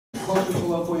culture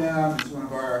colloquium. He's one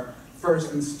of our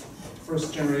first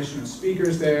generation of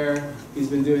speakers there. He's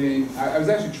been doing. I was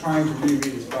actually trying to reread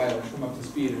his bio and come up to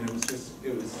speed, and I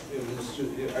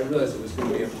realized it was going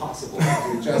to be impossible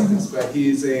to do justice. But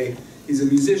he's a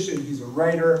musician. He's a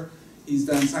writer. He's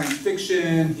done science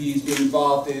fiction. He's been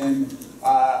involved in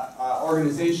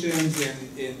organizations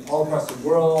in all across the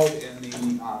world,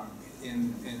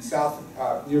 in South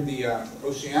near the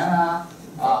Oceania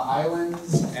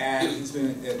Islands, and he's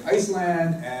been in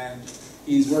Iceland, and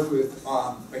he's worked with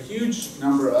a huge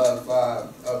number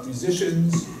of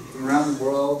musicians from around the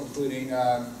world, including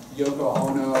Yoko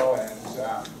Ono and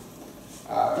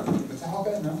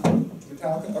Metallica. No,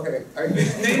 Metallica. Okay,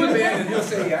 name a band and he'll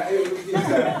say yeah.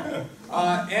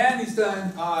 And he's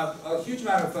done a huge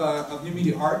amount of new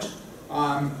media art.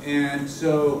 And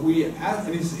so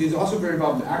he's also very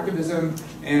involved in activism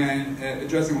and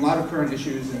addressing a lot of current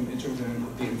issues in terms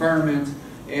of the environment.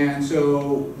 And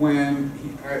so when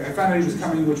I found out he was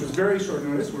coming, which was very short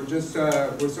notice, we're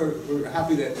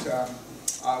happy that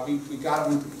we got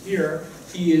him here.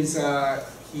 He is I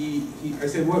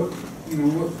said, what would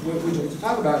you like to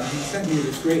talk about? And he sent me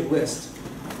this great list.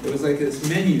 It was like this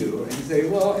menu, and he'd say,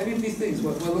 well, any of these things,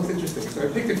 what looks interesting? So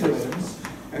I picked a few items.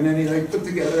 And then he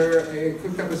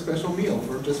cooked up a special meal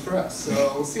just for us. So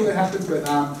we'll see what happens. But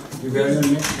you're very on a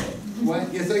mixtape.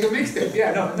 What? It's like a mixtape.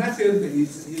 Yeah, no, and that's the other thing.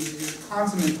 He's a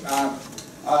consummate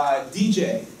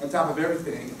DJ on top of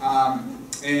everything.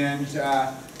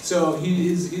 So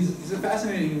he's a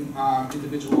fascinating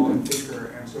individual and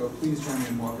thinker. And so please join me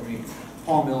in welcoming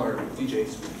Paul Miller, DJ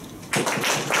Speak.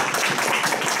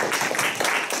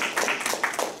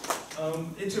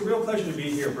 It's a real pleasure to be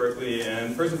here at Berkeley,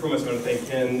 and first and foremost I want to thank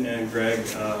Ken and Greg,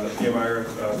 PMI,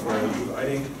 for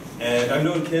inviting. And I've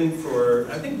known Ken for,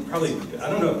 I think probably,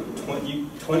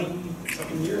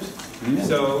 20-something years. Mm-hmm.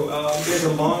 So there's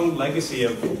a long legacy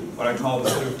of what I call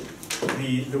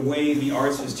the way the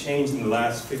arts has changed in the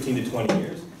last 15 to 20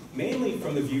 years. Mainly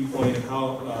from the viewpoint of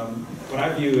how, what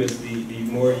I view as the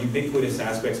more ubiquitous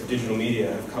aspects of digital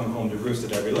media have come home to roost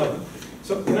at every level.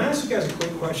 So can I ask you guys a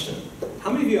quick question? How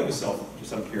many of you have a cell phone,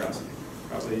 just out of curiosity?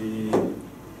 Probably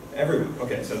everyone.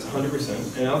 Okay, so that's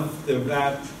 100%. And of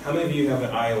that, how many of you have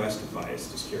an iOS device?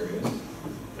 Just curious.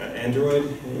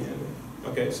 Android?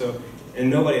 Okay, so, and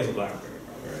nobody has a BlackBerry.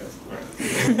 All right.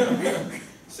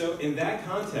 So in that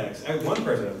context, one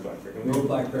person has a BlackBerry. No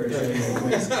BlackBerry.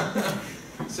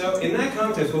 So in that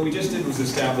context, what we just did was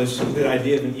establish the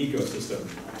idea of an ecosystem.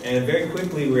 And very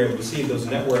quickly we were able to see those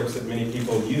networks that many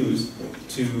people use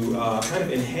to kind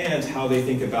of enhance how they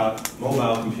think about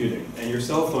mobile computing. And your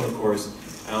cell phone, of course,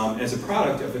 as a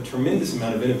product of a tremendous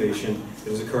amount of innovation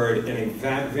that has occurred in a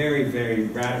very, very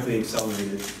radically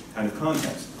accelerated kind of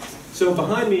context. So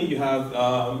behind me you have,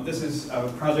 this is a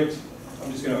project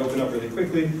I'm just going to open up really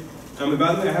quickly. And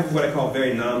by the way, I have what I call a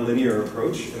very non-linear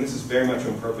approach, and this is very much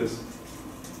on purpose.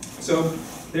 So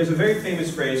there's a very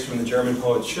famous phrase from the German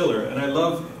poet Schiller, and I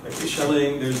love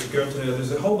Schelling, there's Goethe,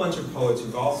 there's a whole bunch of poets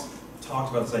who've all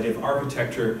talked about this idea of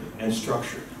architecture and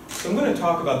structure. So I'm going to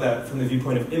talk about that from the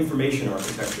viewpoint of information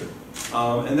architecture.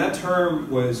 And that term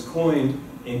was coined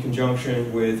in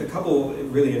conjunction with a couple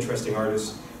really interesting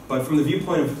artists. But from the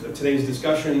viewpoint of today's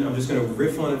discussion, I'm just going to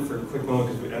riff on it for a quick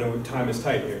moment because I know time is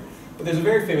tight here. But there's a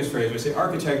very famous phrase where I say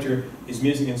architecture is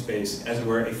music in space, as it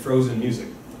were, a frozen music.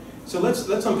 So let's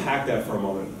unpack that for a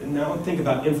moment, and now think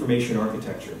about information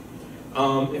architecture.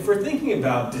 If we're thinking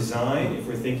about design, if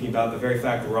we're thinking about the very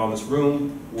fact that we're all in this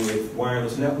room with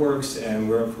wireless networks, and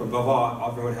where above all,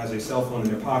 everyone has a cell phone in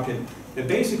their pocket, that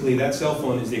basically that cell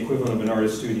phone is the equivalent of an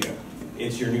artist studio.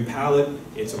 It's your new palette,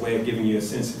 it's a way of giving you a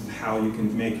sense of how you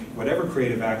can make whatever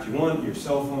creative act you want, your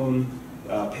cell phone,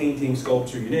 painting,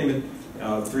 sculpture, you name it,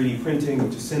 3D printing,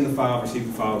 to send the file, receive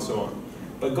the file, and so on.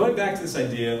 But going back to this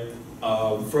idea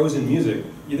of frozen music,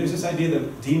 there's this idea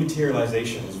that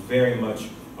dematerialization is very much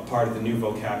a part of the new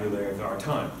vocabulary of our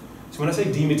time. So when I say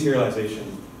dematerialization,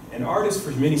 an artist for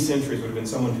many centuries would have been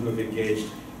someone who would have engaged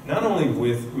not only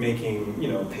with making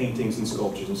paintings and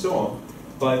sculptures and so on,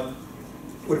 but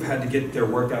would have had to get their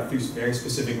work out through very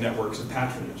specific networks of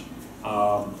patronage.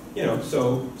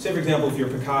 So say for example, if you're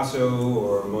Picasso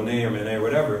or Monet or Manet or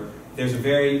whatever, there's a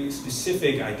very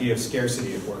specific idea of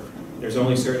scarcity of work. There's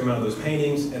only a certain amount of those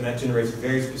paintings, and that generates a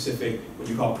very specific, what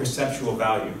you call perceptual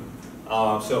value.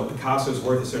 So Picasso's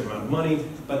worth a certain amount of money,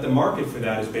 but the market for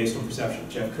that is based on perception.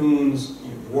 Jeff Koons,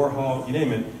 Warhol, you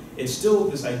name it. It's still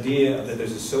this idea that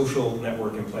there's a social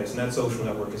network in place, and that social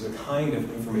network is a kind of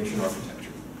information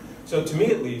architecture. So to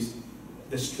me at least,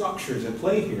 the structures at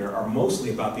play here are mostly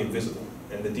about the invisible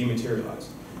and the dematerialized.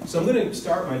 So I'm going to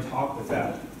start my talk with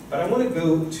that. But I want to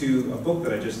go to a book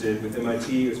that I just did with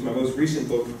MIT. It's my most recent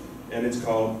book, and it's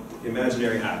called The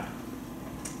Imaginary App.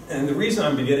 And the reason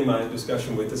I'm beginning my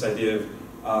discussion with this idea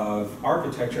of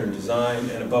architecture and design,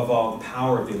 and above all, the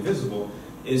power of the invisible,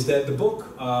 is that the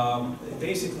book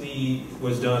basically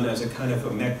was done as a kind of a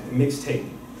mixtape.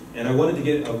 And I wanted to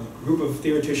get a group of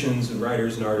theoreticians and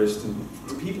writers and artists and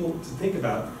people to think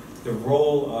about the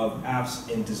role of apps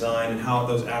in design and how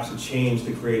those apps have changed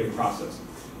the creative process.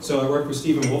 So I worked with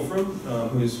Stephen Wolfram,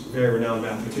 who is a very renowned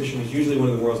mathematician. He's usually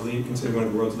considered one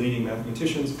of the world's leading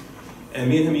mathematicians.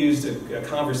 And me and him used a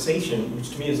conversation,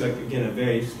 which to me is like, again, a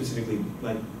very specifically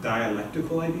like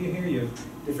dialectical idea here. You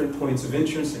have different points of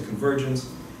interest and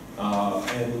convergence.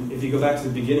 And if you go back to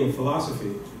the beginning of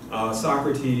philosophy,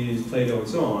 Socrates, Plato, and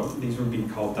so on, these would be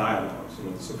called dialogues, you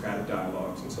know, the Socratic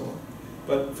dialogues and so on.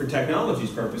 But for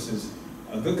technology's purposes,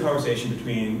 a good conversation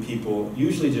between people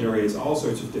usually generates all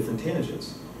sorts of different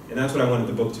tangents. And that's what I wanted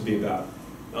the book to be about.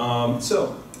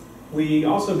 So we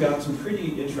also got some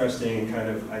pretty interesting kind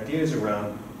of ideas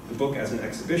around the book as an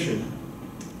exhibition.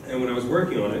 And when I was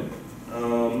working on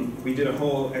it, we did a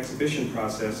whole exhibition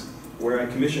process where I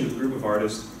commissioned a group of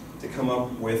artists to come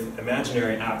up with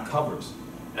imaginary app covers.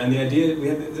 And the idea,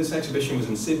 this exhibition was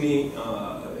in Sydney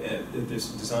at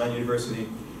this design university.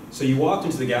 So you walked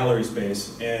into the gallery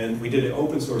space and we did an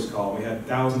open source call. We had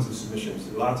thousands of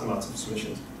submissions, lots and lots of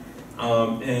submissions.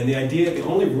 And the idea, the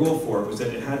only rule for it was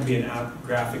that it had to be an app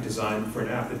graphic design for an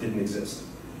app that didn't exist.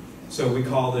 So we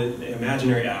called it the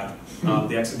Imaginary App,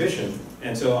 the exhibition.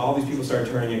 And so all these people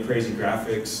started turning in crazy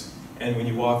graphics. And when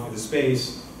you walk through the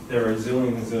space, there are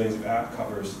zillions and zillions of app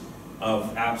covers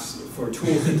of apps for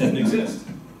tools that didn't exist.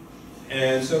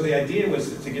 And so the idea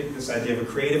was to get this idea of a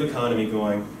creative economy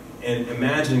going and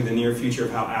imagining the near future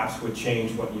of how apps would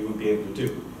change what you would be able to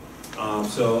do.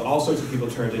 So all sorts of people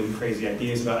turned in crazy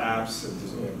ideas about apps,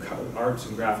 and, arts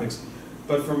and graphics.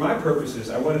 But for my purposes,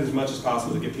 I wanted as much as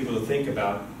possible to get people to think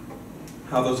about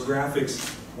how those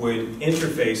graphics would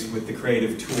interface with the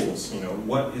creative tools. You know,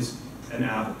 what is an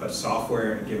app but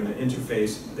software given an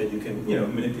interface that you can, you know,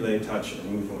 manipulate, touch, and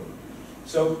move on.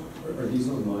 So, are these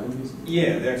online?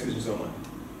 Yeah, the exhibition's online.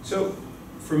 So,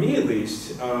 for me at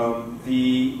least,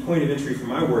 the point of entry for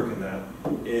my work in that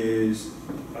is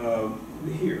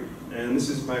here. And this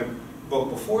is my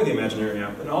book before the Imaginary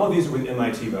App. And all of these are with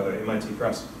MIT, by the way, MIT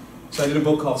Press. So I did a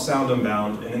book called Sound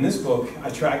Unbound. And in this book, I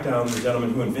tracked down the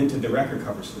gentleman who invented the record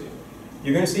cover sleeve.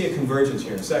 You're going to see a convergence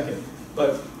here in a second.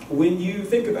 But when you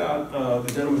think about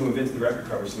the gentleman who invented the record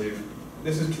cover sleeve,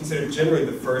 this is considered generally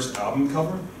the first album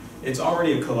cover. It's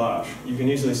already a collage. You can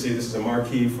easily see this is a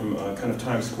marquee from kind of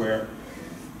Times Square.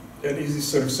 And these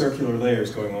sort of circular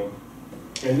layers going on.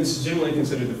 And this is generally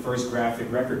considered the first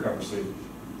graphic record cover sleeve.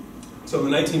 So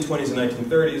in the 1920s and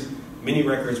 1930s, many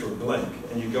records were blank.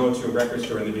 And you'd go into a record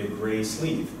store and there'd be a gray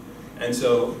sleeve. And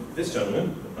so this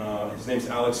gentleman, his name's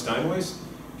Alex Steinweiss,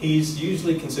 he's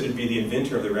usually considered to be the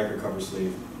inventor of the record cover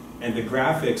sleeve. And the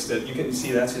graphics that you can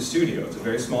see, that's his studio. It's a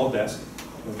very small desk,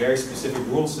 a very specific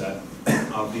rule set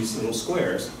of these little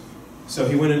squares. So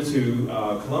he went into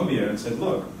Columbia and said,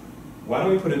 look, why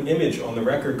don't we put an image on the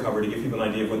record cover to give people an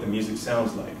idea of what the music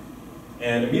sounds like?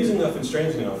 And amusing enough and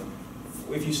strange enough,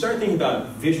 if you start thinking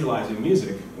about visualizing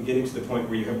music and getting to the point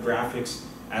where you have graphics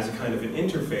as a kind of an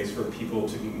interface for people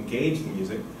to engage the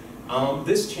music,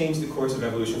 this changed the course of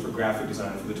evolution for graphic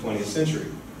design for the 20th century.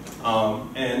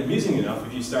 And amusing enough,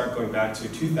 if you start going back to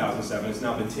 2007, it's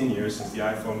now been 10 years since the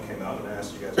iPhone came out, and I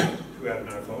asked you guys who had an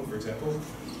iPhone, for example,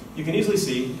 you can easily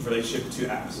see the relationship to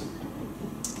apps.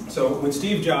 So when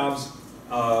Steve Jobs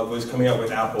was coming out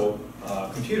with Apple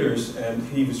computers, and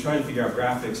he was trying to figure out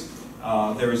graphics,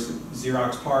 there was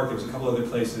Xerox PARC, there was a couple other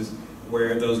places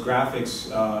where those graphics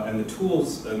and the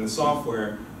tools and the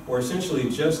software were essentially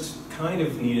just kind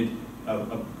of needed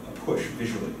a push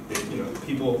visually.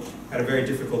 People had a very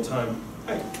difficult time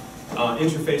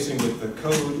interfacing with the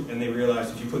code, and they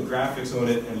realized if you put graphics on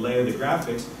it and layer the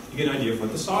graphics, you get an idea of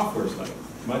what the software is like.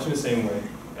 Much in the same way,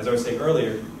 as I was saying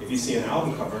earlier, if you see an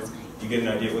album cover, you get an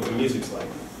idea of what the music's like.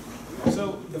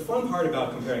 So the fun part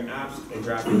about comparing apps and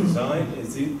graphic design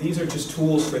is these are just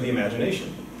tools for the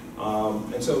imagination.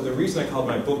 And so the reason I called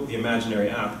my book The Imaginary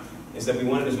App is that we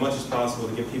wanted as much as possible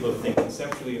to get people to think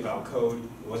conceptually about code.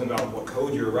 It wasn't about what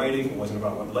code you're writing, it wasn't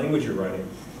about what language you're writing,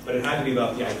 but it had to be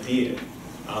about the idea.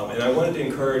 And I wanted to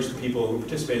encourage the people who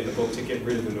participated in the book to get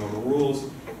rid of the normal rules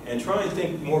and try and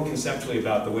think more conceptually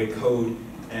about the way code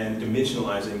and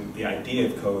dimensionalizing the idea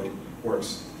of code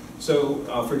works. So,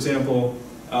 for example,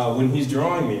 when he's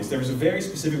drawing these, there was a very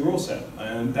specific rule set,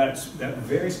 and that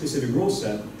very specific rule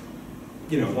set,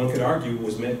 one could argue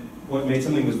was what made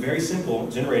something was very simple,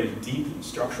 generated deep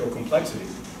structural complexity.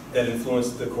 that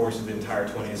influenced the course of the entire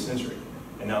 20th century,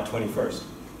 and now 21st.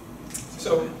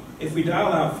 So if we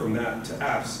dial out from that to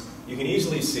apps, you can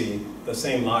easily see the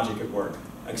same logic at work,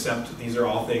 except these are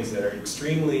all things that are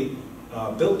extremely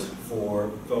built for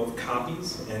both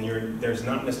copies, and there's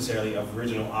not necessarily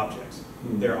original objects.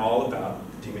 They're all about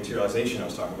dematerialization I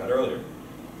was talking about earlier.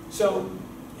 So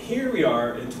here we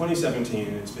are in 2017.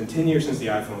 It's been 10 years since the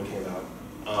iPhone came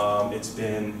out. It's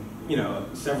been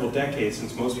several decades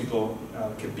since most people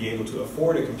could be able to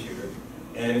afford a computer.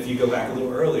 And if you go back a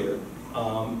little earlier,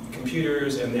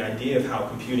 computers and the idea of how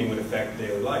computing would affect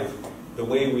daily life, the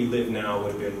way we live now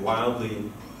would have been wildly,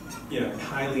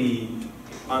 highly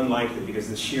unlikely because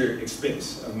of the sheer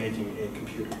expense of making a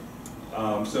computer.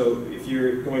 So if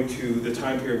you're going to the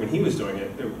time period when he was doing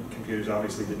it, the computers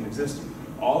obviously didn't exist.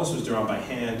 All this was drawn by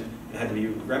hand and had to be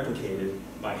replicated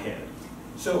by hand.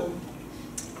 So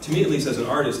to me, at least as an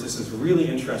artist, this is a really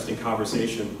interesting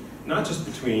conversation, not just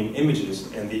between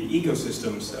images and the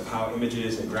ecosystems of how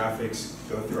images and graphics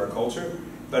go through our culture,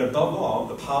 but above all,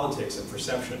 the politics of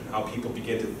perception, how people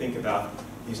begin to think about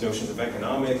these notions of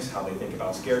economics, how they think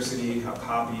about scarcity, how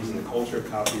copies and the culture of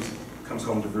copies comes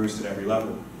home to roost at every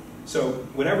level. So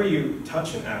whenever you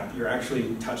touch an app, you're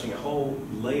actually touching a whole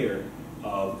layer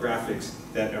of graphics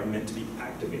that are meant to be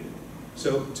activated.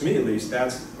 So to me at least,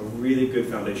 that's a really good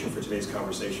foundation for today's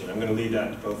conversation. I'm going to lead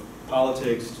that to both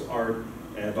politics, to art,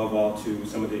 and above all to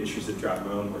some of the issues that drive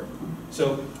my own work.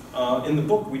 So in the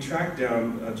book, we tracked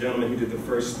down a gentleman who did the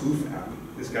first spoof app,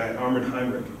 this guy, Armin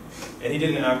Heinrich, and he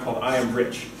did an app called I Am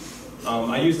Rich.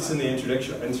 I used this in the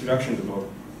introduction to the book,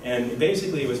 and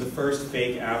basically it was the first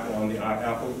fake app on the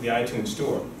iTunes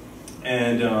store.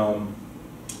 And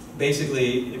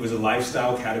basically, it was a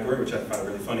lifestyle category, which I found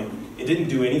really funny. It didn't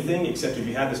do anything except if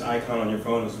you had this icon on your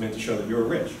phone, it was meant to show that you were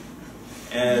rich.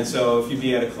 And so if you'd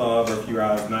be at a club or if you were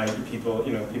out at night, people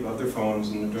have their phones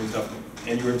and they're doing stuff,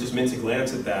 and you were just meant to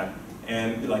glance at that.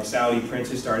 And like Saudi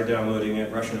princes started downloading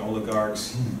it, Russian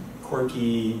oligarchs,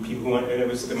 quirky people who went, and it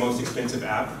was the most expensive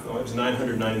app. It was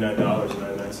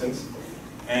 $999.99.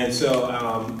 And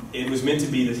so it was meant to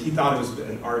be this, he thought it was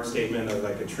an art statement or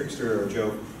like a trickster or a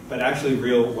joke, but actually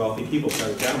real wealthy people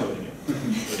started downloading it.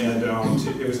 And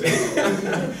it was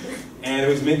and it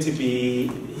was meant to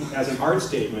be, as an art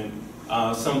statement,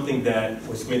 something that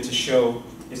was meant to show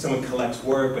if someone collects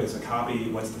work, but it's a copy,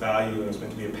 what's the value? And it was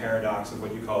meant to be a paradox of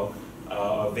what you call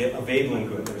a Veblen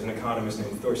good. There was an economist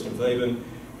named Thorsten Veblen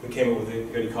who came up with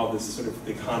what he called this sort of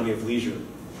the economy of leisure.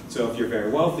 So if you're very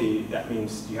wealthy, that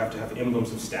means you have to have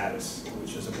emblems of status,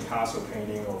 which is a Picasso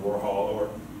painting or Warhol or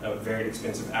a very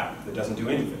expensive app that doesn't do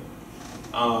anything.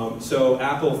 So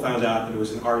Apple found out that it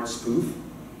was an art spoof,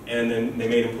 and then they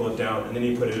made him pull it down, and then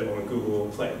he put it on Google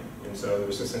Play. And so there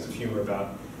was a sense of humor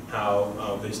about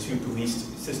how these two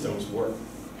policed systems work.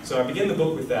 So I began the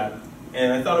book with that,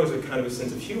 and I thought it was a kind of a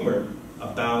sense of humor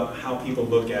about how people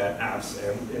look at apps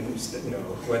and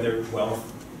whether wealth.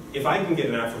 If I can get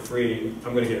an app for free,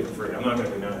 I'm going to get it for free. I'm not going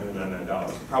to pay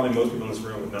 $999. Probably most people in this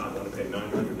room would not want to pay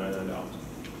 $999.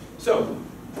 So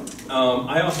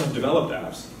I also have developed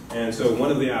apps. And so one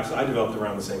of the apps I developed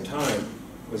around the same time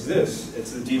was this.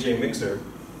 It's a DJ mixer.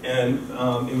 And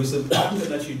it was an app that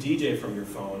lets you DJ from your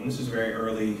phone. This is a very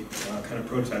early kind of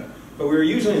prototype. But we were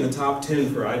usually in the top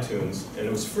 10 for iTunes, and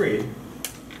it was free.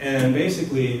 And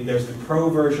basically, there's the pro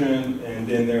version, and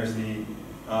then there's the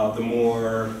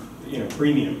more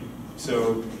premium.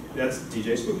 So that's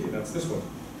DJ Spooky, that's this one.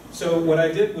 So what I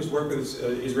did was work with this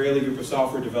Israeli group of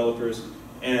software developers,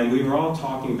 and we were all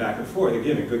talking back and forth,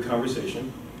 again, a good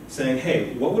conversation, saying,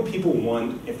 hey, what would people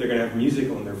want if they're going to have music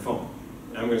on their phone?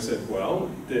 And I'm going to say, well,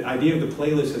 the idea of the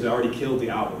playlist has already killed the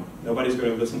album. Nobody's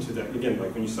going to listen to that. Again,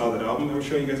 like when you saw that album I was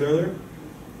showing you guys earlier,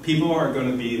 people are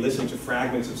going to be listening to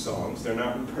fragments of songs. They're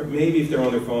not, maybe if they're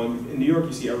on their phone, in New York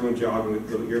you see everyone jogging with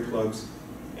little earplugs,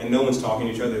 and no one's talking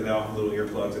to each other, they all have little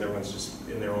earplugs and everyone's just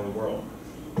in their own world.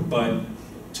 But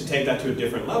to take that to a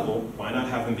different level, why not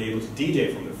have them be able to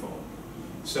DJ from their phone?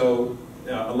 So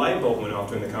a light bulb went off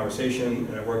during the conversation,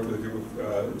 and I worked with a group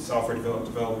of software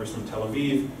developers from Tel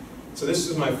Aviv. So this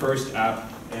was my first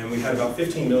app, and we had about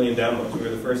 15 million downloads. We were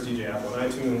the first DJ app on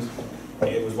iTunes.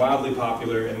 It was wildly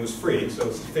popular, and it was free, so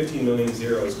it's 15 million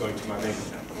zeros going to my bank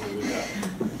account.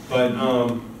 But,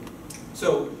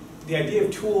 so the idea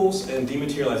of tools and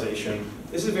dematerialization,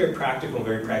 this is a very practical,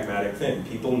 very pragmatic thing.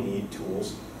 People need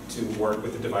tools to work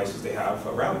with the devices they have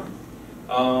around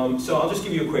them. So I'll just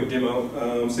give you a quick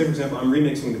demo. Say, for example, I'm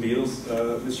remixing the Beatles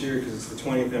this year because it's the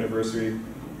 20th anniversary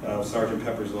of Sgt.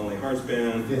 Pepper's Lonely Hearts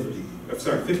Band.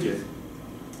 50th.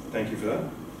 Thank you for that.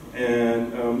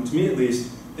 And to me, at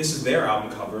least, This is their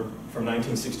album cover from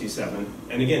 1967.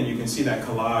 And again, you can see that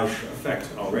collage effect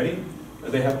already.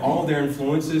 They have all their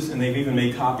influences, and they've even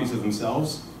made copies of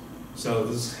themselves. So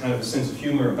this is kind of a sense of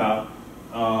humor about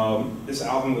this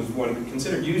album was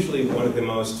considered usually one of the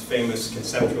most famous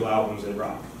conceptual albums in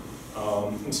rock.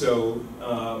 And so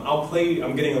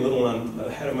I'm getting a little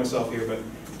ahead of myself here, but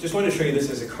just wanted to show you this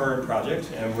as a current project,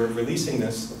 and we're releasing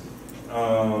this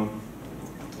there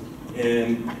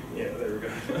we go.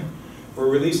 We're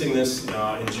releasing this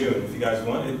in June. If you guys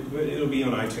want, it'll be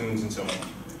on iTunes and so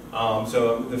on.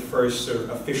 So I'm the first sort of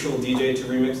official DJ to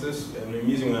remix this, and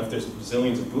amusing enough, there's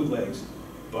zillions of bootlegs,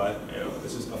 but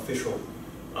this is official.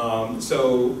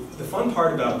 So the fun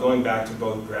part about going back to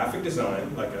both graphic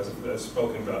design, like as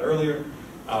spoken about earlier,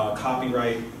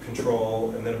 copyright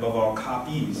control, and then above all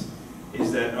copies,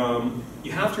 is that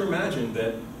you have to imagine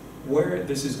that where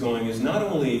this is going is not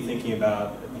only thinking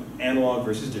about analog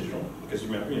versus digital, because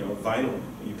remember, vinyl,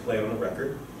 you play it on a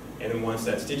record, and then once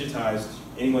that's digitized,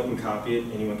 anyone can copy it,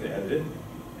 anyone can edit it,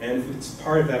 and if it's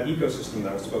part of that ecosystem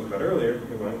that I spoke about earlier,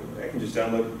 I can just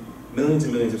download millions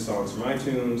and millions of songs from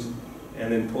iTunes,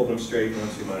 and then pull them straight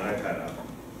onto my iPad app.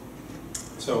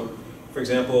 So, for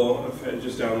example, if I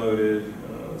just downloaded,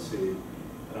 let's see,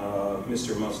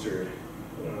 Mr. Mustard.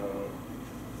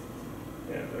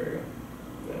 Yeah, there we go.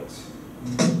 That's.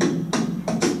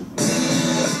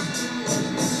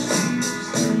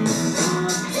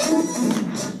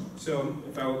 So,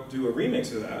 if I do a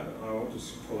remix of that, I'll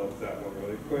just pull up that one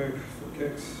really quick for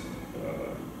kicks.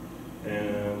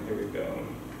 And here we go.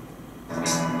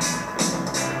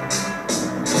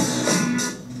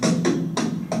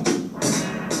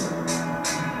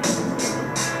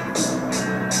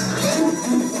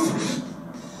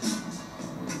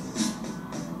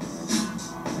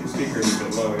 The speaker's a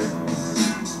bit low here.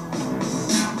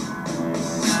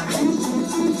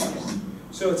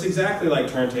 So it's exactly like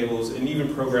turntables, and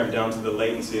even programmed down to the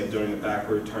latency of doing the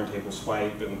backward turntable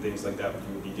swipe and things like that when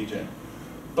you would be DJing.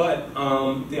 But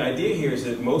the idea here is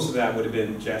that most of that would have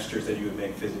been gestures that you would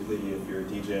make physically if you're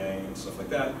DJing and stuff like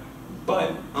that.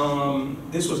 But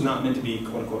this was not meant to be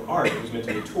quote-unquote art, it was meant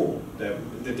to be a tool.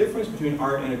 The difference between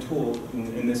art and a tool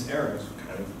in this era is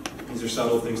kind of, these are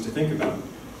subtle things to think about.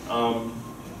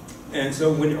 And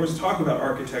so when I was talking about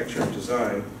architecture and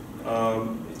design,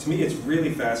 to me it's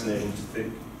really fascinating to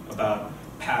think about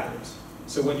patterns.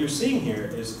 So what you're seeing here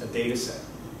is a data set.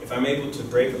 If I'm able to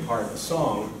break apart a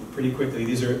song pretty quickly,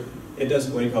 it does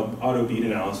what you call auto beat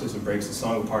analysis and breaks the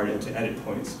song apart into edit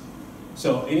points.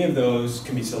 So any of those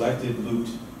can be selected,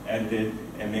 looped, edited,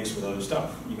 and mixed with other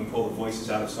stuff. You can pull the voices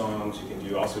out of songs, you can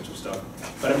do all sorts of stuff.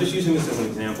 But I'm just using this as an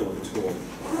example of a tool.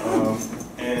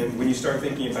 And when you start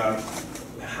thinking about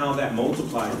how that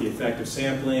multiplies the effect of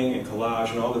sampling and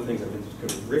collage and all the things I've been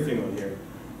kind of riffing on here,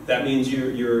 that means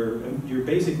you're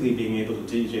basically being able to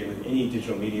DJ with any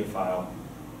digital media file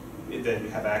that you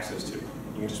have access to.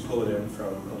 You can just pull it in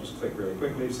from, I'll just click really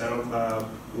quickly, SoundCloud,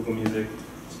 Google Music,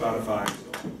 Spotify, and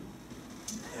so on.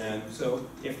 And so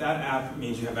if that app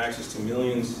means you have access to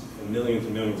millions and millions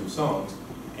and millions of songs,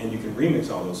 and you can remix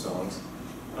all those songs,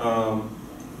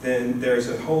 then there's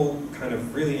a whole kind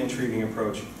of really intriguing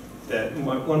approach that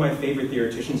one of my favorite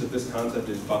theoreticians of this concept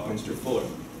is Buckminster Fuller.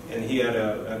 And he had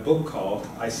a book called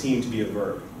I Seem to Be a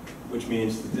Verb, which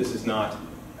means that this is not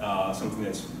something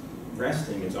that's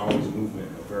resting, it's always movement.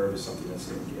 A verb is something that's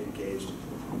engaged.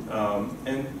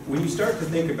 And when you start to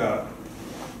think about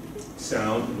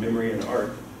sound, and memory, and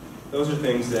art, those are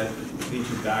things that lead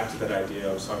you back to that idea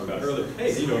I was talking about earlier.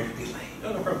 Hey, how you doing?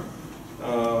 No, no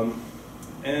problem.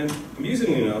 And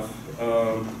amusingly enough,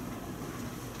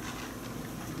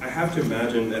 I have to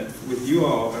imagine that with you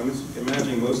all, I'm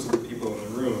imagining most of the people in the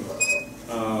room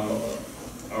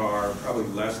are probably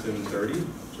less than 30,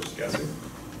 just guessing.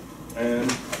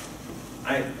 And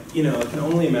I can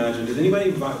only imagine, does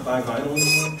anybody buy vinyl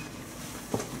anymore?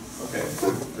 Okay,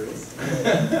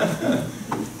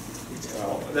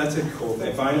 well, that's a cool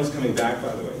thing. Vinyl's coming back,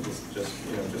 by the way, just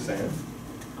saying.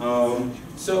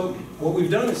 So what we've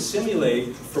done is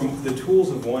simulate from the tools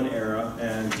of one era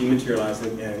and dematerialize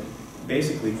them and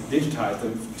basically digitize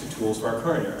them to tools for our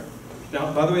current era.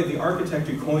 Now, by the way, the architect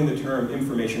who coined the term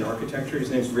information architecture,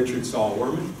 his name is Richard Saul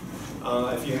Wurman.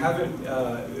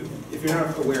 If you're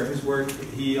not aware of his work,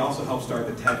 he also helped start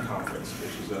the TED conference,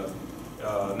 which is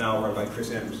now run by Chris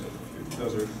Anderson.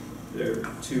 They're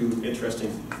two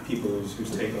interesting people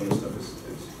whose take on this stuff is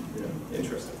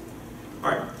interesting.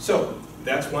 All right, so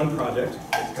that's one project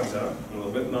that comes out in a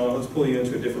little bit. Now let's pull you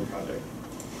into a different project.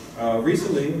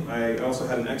 Recently, I also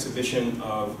had an exhibition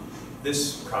of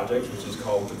this project, which is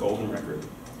called The Golden Record.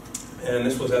 And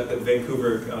this was at the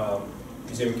Vancouver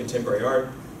Museum of Contemporary Art.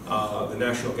 the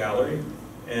National Gallery.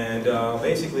 And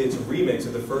basically it's a remix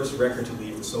of the first record to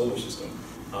leave the solar system.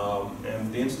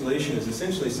 And the installation is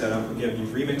essentially set up, again, you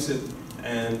remix it,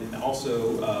 and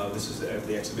also this is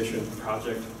the exhibition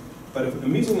project. But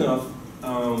amusing enough,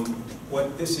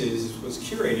 what this was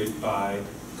curated by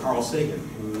Carl Sagan,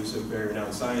 who's a very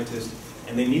renowned scientist,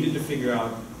 and they needed to figure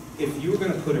out if you were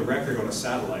going to put a record on a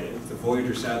satellite. The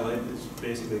Voyager satellite has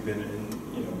basically been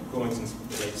going since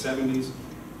the late 70s.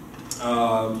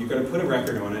 You're going to put a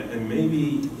record on it, and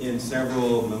maybe in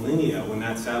several millennia, when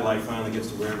that satellite finally gets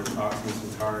to wherever Proxima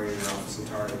Centauri or Alpha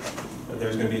Centauri,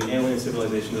 there's going to be an alien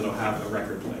civilization that'll have a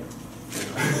record player.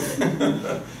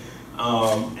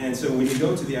 And so when you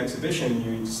go to the exhibition,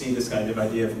 you see this kind of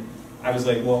idea of, I was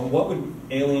like, well, what would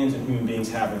aliens and human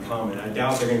beings have in common? I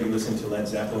doubt they're going to be listening to Led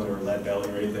Zeppelin or Lead Belly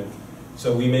or anything.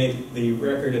 So we made the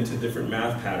record into different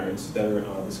math patterns that are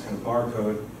this kind of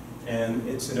barcode, and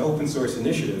it's an open source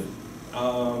initiative.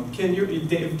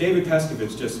 David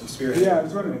Pestovich just spearheaded. Yeah, I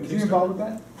was wondering, is he involved with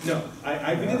that? No,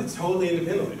 we did it totally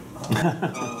independently.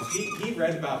 He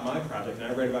read about my project,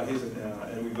 and I read about his,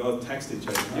 and we both texted each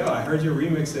other. Yo, I heard you're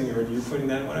remixing, or you're putting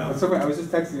that one out. That's okay. I was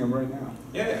just texting him right now.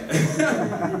 Yeah.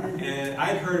 And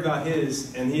I'd heard about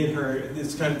his, and he had heard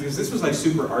this kind of, because this was like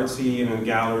super artsy in a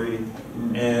gallery,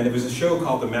 and it was a show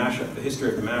called The Mashup, The History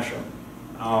of the Mashup.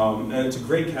 And it's a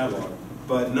great catalog.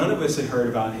 But none of us had heard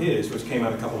about his, which came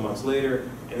out a couple months later.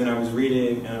 And then I was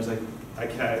reading, and I was like,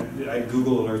 I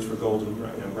Google alerts for Golden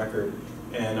Record,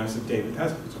 and I said, David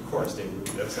Pestovich, of course, David,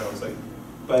 that sounds like.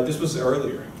 But this was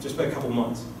earlier, just by a couple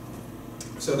months.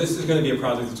 So this is going to be a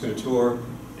project that's going to tour.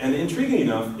 And intriguing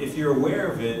enough, if you're aware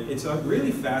of it, it's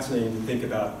really fascinating to think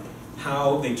about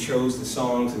how they chose the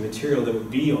songs and material that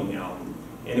would be on the album.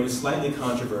 And it was slightly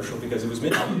controversial because it was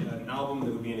meant to be an album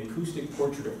that would be an acoustic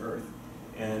portrait of Earth.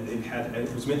 And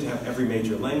it was meant to have every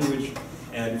major language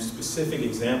and specific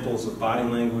examples of body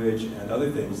language and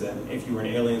other things that if you were an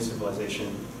alien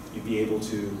civilization, you'd be able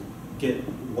to get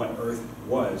what Earth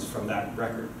was from that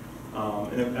record.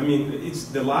 And I mean,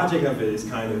 the logic of it is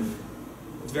kind of,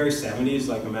 it's very 70s,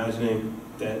 like imagining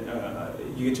that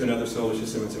you get to another solar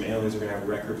system and some aliens are going to have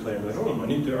a record player and like, oh, I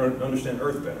need to understand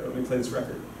Earth better, let me play this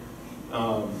record.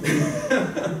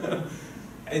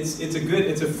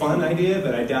 It's a fun idea,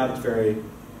 but I doubt it's very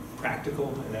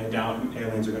practical, and I doubt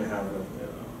aliens are going to have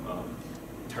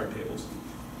turntables.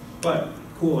 But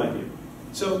cool idea.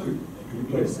 So, Can you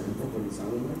play a sample from the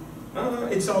sound?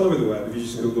 it's all over the web. If you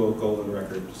just Google Golden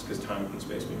Record, just because time and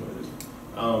space mean what it is.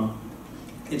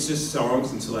 It's just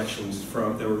songs and selections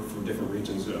that were from different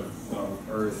regions of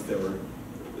Earth that were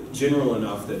general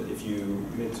enough that if you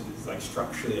meant to like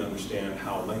structurally understand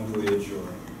how language or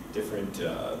different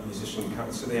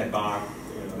musicians, so they had Bach,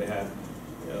 they had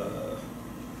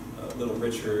Little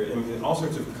Richard, and all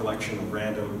sorts of collection of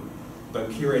random, but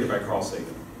curated by Carl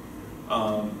Sagan.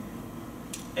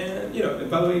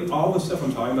 And by the way, all the stuff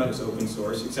I'm talking about is open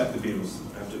source, except the Beatles.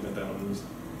 I have to admit that one.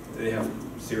 They have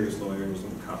serious lawyers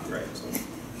and copyright and stuff.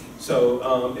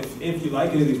 So if you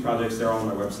like any of these projects, they're all on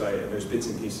my website, and there's bits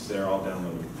and pieces there, all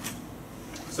downloaded.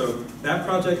 So that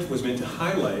project was meant to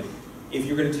highlight, if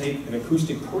you're going to take an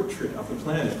acoustic portrait of the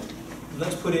planet,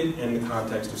 let's put it in the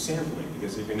context of sampling,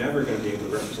 because if you're never going to be able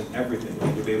to represent everything,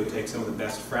 you'll be able to take some of the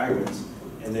best fragments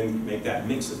and then make that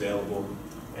mix available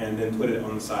and then put it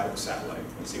on the side of a satellite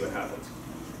and see what happens.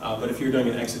 But if you're doing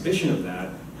an exhibition of that,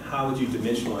 how would you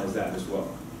dimensionalize that as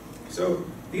well? So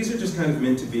these are just kind of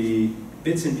meant to be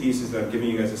bits and pieces that I've given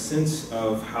you guys a sense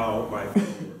of how my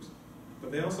film works.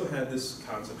 But they also had this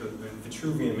concept of the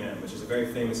Vitruvian Man, which is a very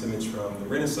famous image from the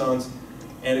Renaissance.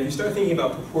 And if you start thinking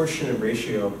about proportion and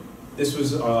ratio, this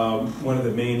was one of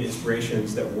the main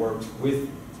inspirations that worked with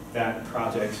that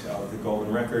project of the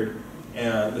Golden Record.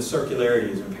 And the circularity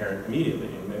is apparent immediately.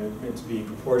 And they're meant to be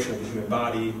proportional to the human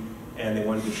body, and they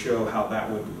wanted to show how that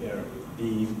would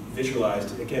be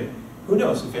visualized. Again, who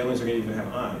knows if aliens are going to even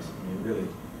have eyes? I mean, really.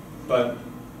 But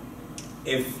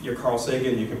if you're Carl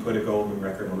Sagan, you can put a Golden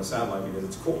Record on a satellite because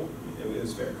it's cool. It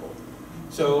is very cool.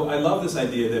 So I love this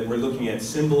idea that we're looking at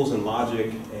symbols and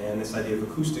logic and this idea of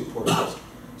acoustic portraits.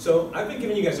 So I've been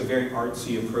giving you guys a very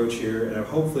artsy approach here, and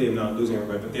hopefully I'm not losing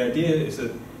everybody, but the idea is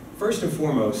that first and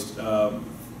foremost, the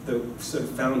sort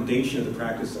of foundation of the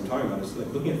practice I'm talking about is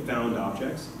like looking at found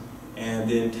objects and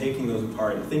then taking those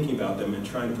apart and thinking about them and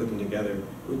trying to put them together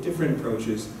with different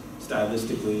approaches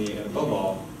stylistically, and above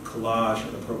all, collage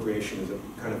and appropriation is a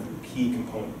kind of key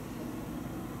component.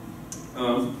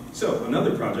 So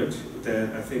another project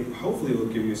that I think hopefully will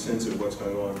give you a sense of what's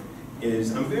going on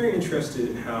is I'm very interested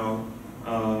in how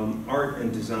art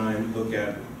and design look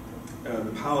at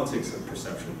the politics of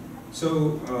perception.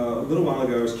 So a little while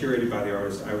ago, it was curated by the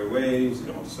artist Ai Weiwei, who's an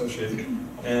associate.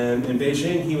 And in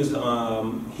Beijing,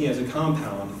 he has a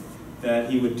compound that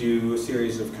he would do a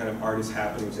series of kind of artist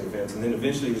happenings and events. And then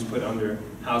eventually he was put under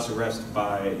house arrest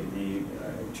by the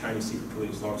Chinese secret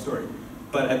police, long story.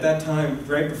 But at that time,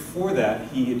 right before that,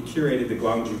 he had curated the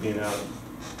Guangzhou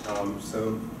Biennale.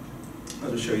 So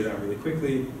I'll just show you that really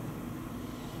quickly.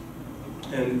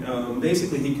 And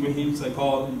basically, he's like,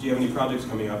 Paul, do you have any projects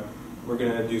coming up? We're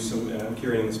going to do some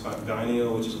curating this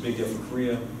biennial, which is a big deal for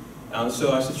Korea.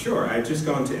 So I said, sure. I'd just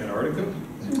gone to Antarctica,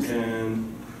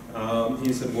 and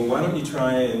he said, well, why don't you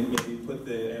try and maybe put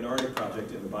the Antarctic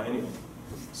project in the biennial?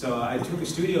 So I took a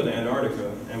studio to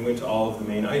Antarctica and went to all of the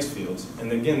main ice fields.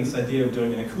 And again, this idea of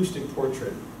doing an acoustic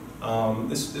portrait.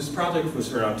 This project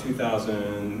was around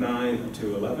 2009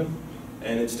 to 11,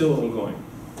 and it's still ongoing.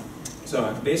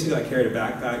 So basically, I carried a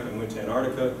backpack and went to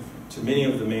Antarctica to many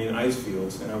of the main ice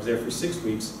fields, and I was there for 6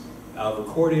 weeks,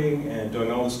 recording and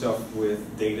doing all the stuff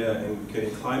with data and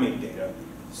getting climate data,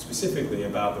 specifically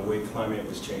about the way climate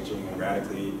was changing and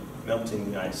radically melting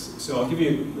the ice. So I'll give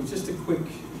you just a quick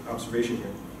observation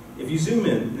here. If you zoom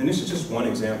in, and this is just one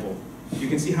example, you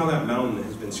can see how that mountain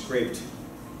has been scraped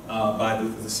by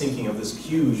the sinking of this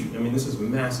huge, I mean, this is a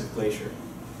massive glacier.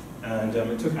 And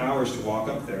it took hours to walk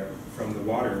up there from the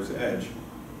water's edge.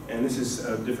 And this is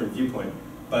a different viewpoint.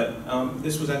 But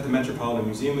this was at the Metropolitan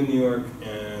Museum in New York,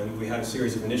 and we had a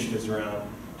series of initiatives around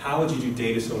how would you do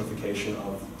data sonification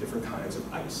of different kinds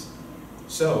of ice.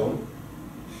 So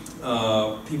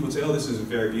people would say, oh, this is a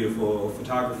very beautiful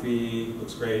photography,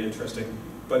 looks great, interesting.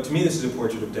 But to me, this is a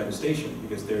portrait of devastation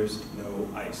because there's no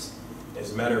ice.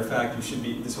 As a matter of fact,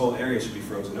 this whole area should be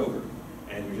frozen over,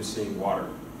 and you're just seeing water.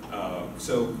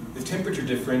 So the temperature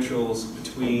differentials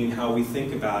between how we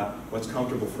think about what's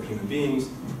comfortable for human beings,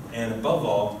 and above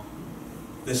all,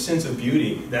 the sense of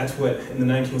beauty. That's what in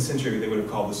the 19th century they would have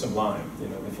called the sublime. You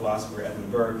know, the philosopher Edmund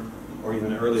Burke, or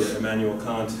even earlier Immanuel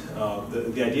Kant.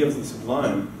 The idea of the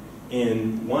sublime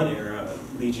in one era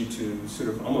leads you to sort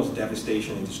of almost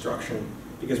devastation and destruction,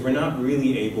 because we're not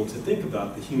really able to think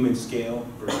about the human scale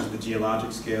versus the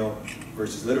geologic scale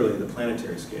versus literally the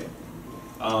planetary scale.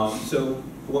 So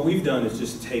what we've done is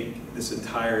just take this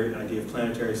entire idea of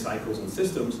planetary cycles and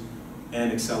systems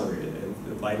and accelerate it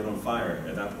and light it on fire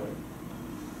at that point.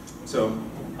 So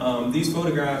these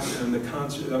photographs and the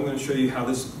concert, I'm going to show you how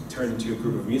this turned into a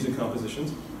group of music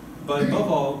compositions. But above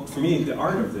all, for me, the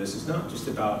art of this is not just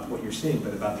about what you're seeing,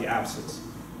 but about the absence.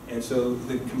 And so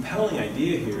the compelling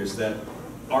idea here is that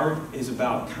art is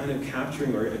about kind of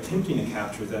capturing or attempting to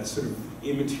capture that sort of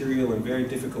immaterial and very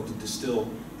difficult to distill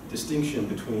distinction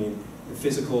between the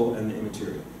physical and the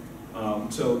immaterial.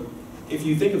 So if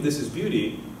you think of this as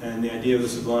beauty, and the idea of the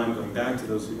sublime, going back to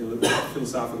those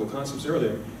philosophical concepts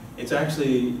earlier, it's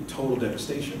actually total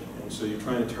devastation. And so you're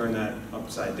trying to turn that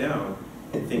upside down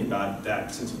and think about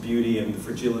that sense of beauty and the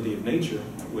fragility of nature,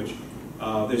 which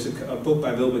there's a book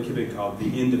by Bill McKibben called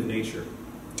The End of Nature.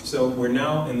 So we're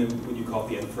now in what you call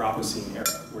the Anthropocene era,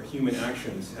 where human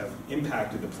actions have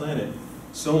impacted the planet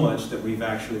so much that we've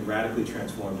actually radically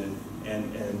transformed it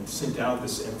and sent out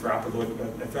this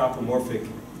anthropomorphic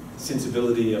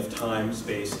sensibility of time,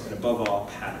 space, and above all,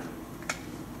 pattern.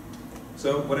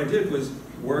 So what I did was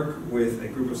work with a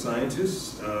group of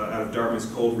scientists out of Dartmouth's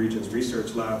Cold Regions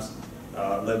Research Labs,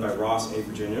 led by Ross A.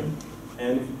 Virginia.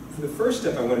 And for the first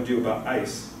step I want to do about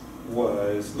ice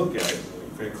was look at it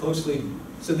very closely.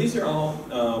 So these are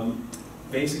all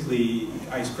basically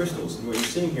ice crystals, and what you're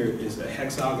seeing here is a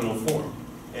hexagonal form.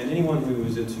 And anyone who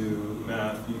is into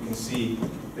math, you can see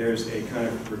there's a kind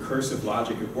of recursive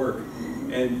logic at work.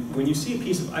 And when you see a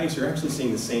piece of ice, you're actually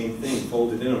seeing the same thing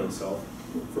folded in on itself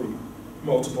from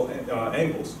multiple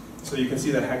angles. So you can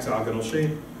see that hexagonal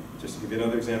shape. Just to give you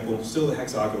another example, still the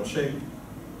hexagonal shape,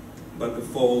 but the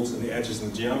folds and the edges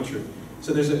and the geometry.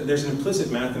 So there's an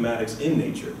implicit mathematics in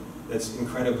nature that's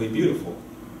incredibly beautiful.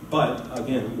 But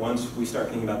again, once we start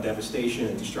thinking about devastation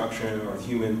and destruction or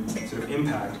human sort of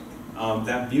impact,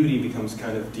 that beauty becomes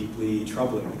kind of deeply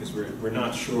troubling, because we're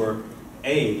not sure,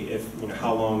 if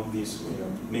how long these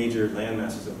major land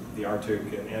masses of the Arctic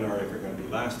and Antarctic are going to be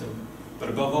lasting, but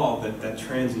above all, that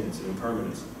transience and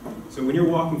impermanence. So when you're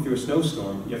walking through a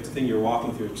snowstorm, you have to think you're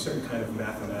walking through a certain kind of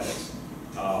mathematics,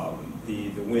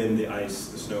 the wind, the ice,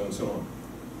 the snow, and so on.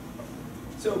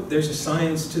 So there's a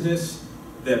science to this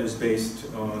that was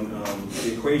based on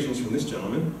the equations from this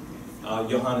gentleman,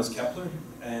 Johannes Kepler.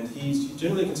 And he's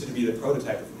generally considered to be the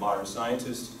prototype of a modern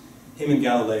scientist, him and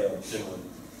Galileo, generally.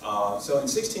 So in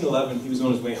 1611, he was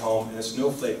on his way home, and a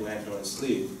snowflake landed on his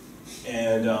sleeve.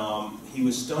 And he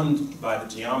was stunned by the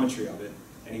geometry of it,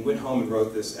 and he went home and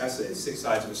wrote this essay, 6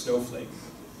 Sides of a Snowflake.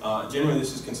 Generally,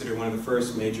 this is considered one of the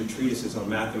first major treatises on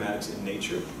mathematics in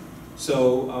nature.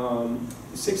 So,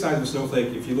 Six Eyes of a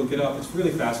Snowflake, if you look it up, it's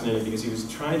really fascinating because he was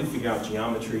trying to figure out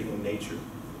geometry in nature.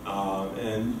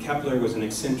 And Kepler was an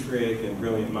eccentric and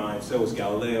brilliant mind, so was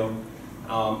Galileo.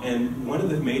 And one of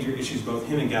the major issues both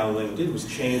him and Galileo did was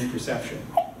change perception.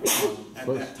 At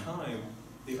that time,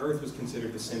 the Earth was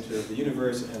considered the center of the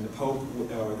universe, and the Pope,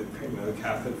 or the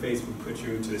Catholic faith, would put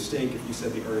you to the stake if you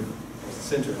said the Earth was the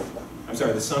center. I'm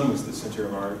sorry, the Sun was the center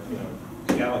of our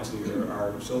galaxy or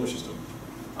our solar system.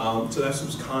 So that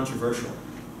was controversial.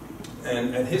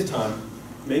 And at his time,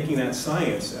 making that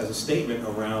science as a statement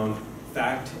around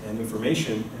fact and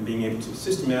information and being able to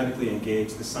systematically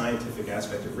engage the scientific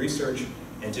aspect of research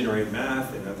and generate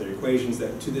math and other equations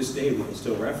that to this day we can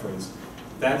still reference,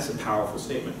 that's a powerful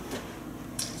statement.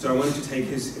 So I wanted to take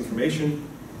his information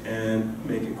and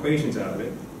make equations out of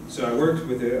it. So I worked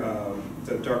with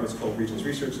the Dartmouth's called Regions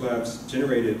Research Labs,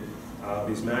 generated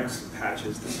these max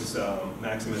patches. This is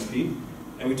MaxMSP.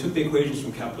 And we took the equations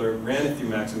from Kepler, ran it through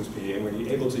MaxMSP, and we were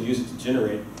able to use it to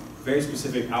generate very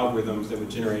specific algorithms that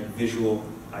would generate visual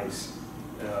ice.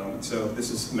 So this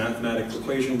is mathematical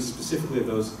equations, specifically of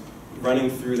those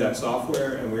running through that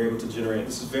software, and we're able to generate,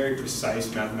 this is very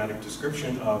precise mathematical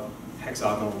description of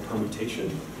hexagonal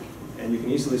permutation. And you can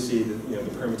easily see the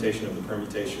permutation of the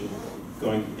permutation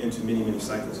going into many, many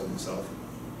cycles of itself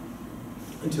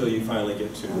until you finally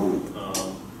get to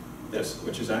this,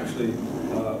 which is actually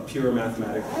pure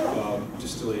mathematical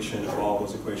distillation of all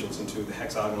those equations into the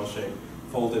hexagonal shape,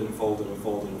 folded and folded and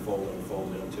folded and folded and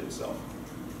folded into itself.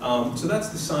 So that's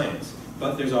the science,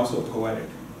 but there's also poetic.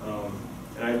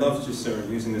 And I love just sort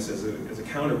of using this as a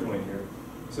counterpoint here.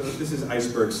 So this is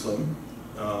Iceberg Slim.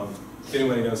 If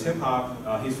anybody knows hip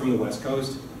hop, he's from the West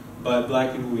Coast, but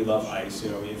black people, we love ice.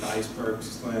 You know, we have Iceberg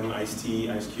Slim,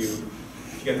 Ice-T, Ice Cube.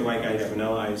 If you got the white guy, you got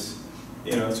Vanilla Ice.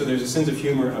 You know, so there's a sense of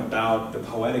humor about the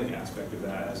poetic aspect of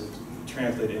that as it's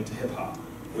translated into hip hop,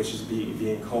 which is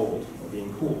being cold or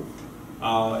being cool.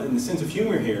 And the sense of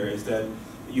humor here is that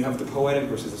you have the poetic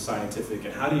versus the scientific,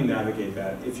 and how do you navigate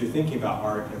that if you're thinking about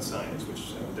art and science,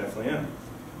 which I definitely am.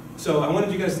 So I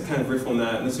wanted you guys to kind of riff on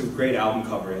that, and this is a great album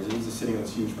cover as he's just sitting on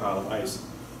this huge pile of ice.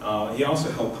 He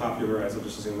also helped popularize, I'll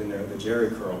just zoom in there, the Jerry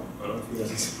curl. I don't know if you guys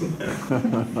have seen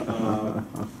that.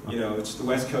 You know, it's the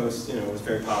West Coast, you know, was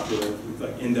very popular with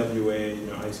like NWA, you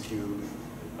know, Ice Cube.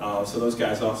 So those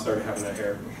guys all started having that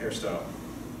hairstyle.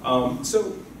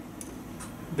 So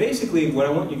basically what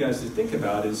I want you guys to think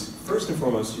about is, first and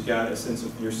foremost, you got a sense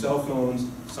of your cell phones,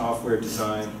 software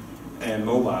design, and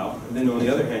mobile. And then on the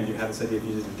other hand, you have this idea of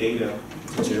using data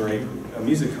to generate a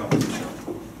music composition.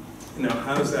 Now,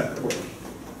 how does that work?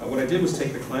 What I did was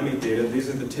take the climate data. These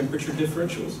are the temperature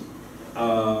differentials.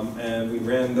 And we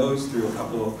ran those through a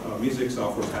couple of music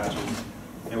software patches,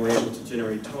 and we're able to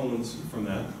generate tones from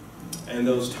that. And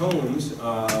those tones were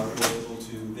able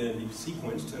to then be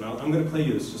sequenced. And I'm going to play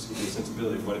you this just to give you a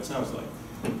sensibility of what it sounds like.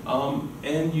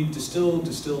 And you distill,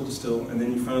 and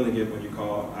then you finally get what you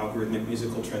call algorithmic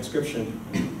musical transcription,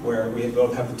 where we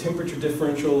both have the temperature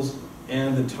differentials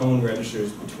and the tone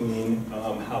registers between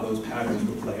how those patterns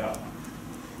will play out.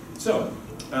 So,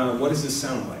 what does this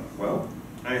sound like? Well,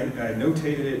 I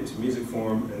notated it into music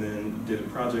form and then did a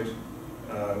project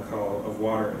called Of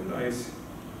Water and Ice.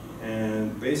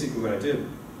 And basically what I did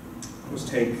was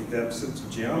take the episodes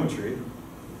of geometry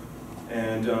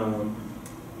and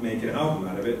make an album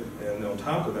out of it. And on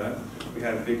top of that, we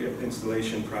had a big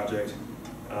installation project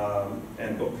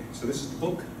and book. So this is the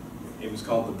book. It was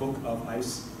called The Book of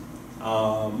Ice.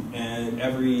 And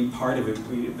every part of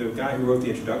it, the guy who wrote the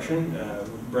introduction,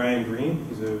 Brian Greene,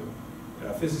 he's a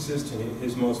physicist, and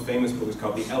his most famous book is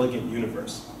called The Elegant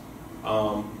Universe.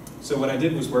 So what I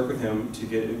did was work with him to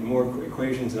get more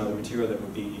equations and other material that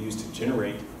would be used to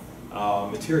generate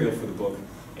material for the book,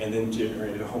 and then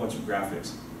generated a whole bunch of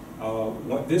graphics.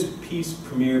 This piece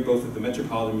premiered both at the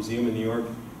Metropolitan Museum in New York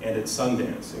and at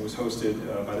Sundance. It was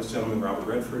hosted by this gentleman, Robert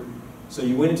Redford. So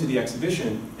you went into the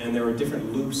exhibition, and there were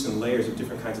different loops and layers of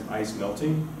different kinds of ice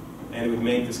melting, and it would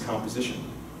make this composition.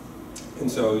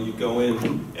 And so you'd go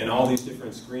in, and all these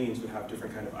different screens would have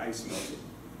different kind of ice melting,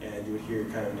 and you would hear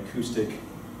kind of an acoustic,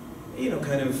 you know,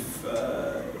 kind of,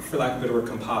 for lack of a better word,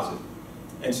 composite.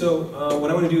 And so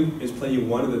what I want to do is play you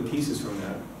one of the pieces from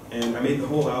that. And I made the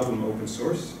whole album open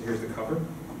source. Here's the cover.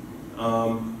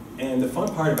 And the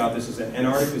fun part about this is that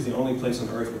Antarctica is the only place on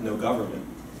Earth with no government.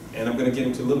 And I'm going to get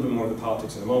into a little bit more of the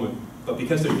politics in a moment. But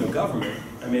because there's no government,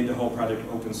 I made the whole project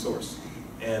open source.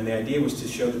 And the idea was to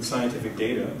show that scientific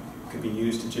data could be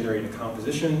used to generate a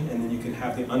composition, and then you could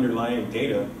have the underlying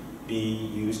data be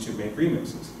used to make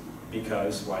remixes.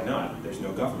 Because why not? There's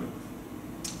no government.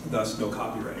 thus no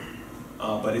copyright.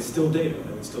 But it's still data,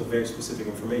 and it's still very specific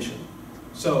information.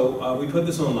 So we put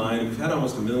this online. We've had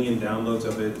almost 1 million downloads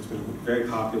of it. It's been very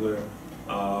popular.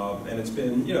 And it's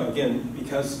been, you know, again,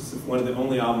 because it's one of the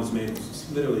only albums made, it's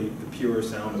literally the pure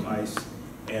sound of ice,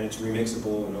 and it's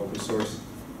remixable and open source.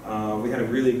 We had a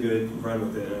really good run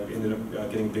with it. We ended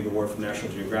up getting a big award from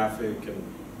National Geographic and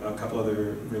a couple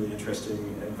other really interesting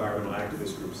environmental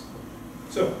activist groups.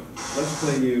 So let's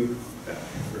play you that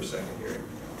for a second here.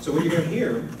 So what you're going to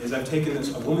hear is I've taken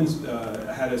this,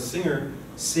 had a singer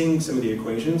sing some of the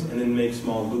equations and then make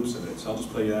small loops of it. So I'll just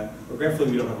play you that.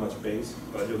 Regretfully, we don't have much bass,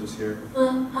 but you'll just hear.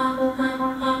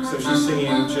 So she's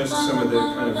singing just some of the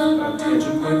kind of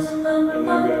tangent points, and then I'm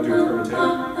going to do a permutation.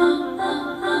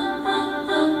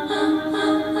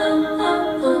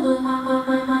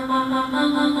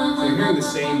 So you're hearing the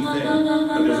same thing,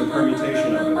 but there's a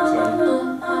permutation of it.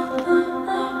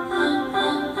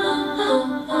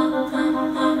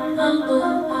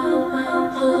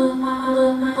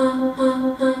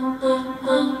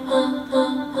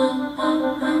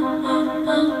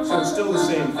 So it's still the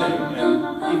same thing,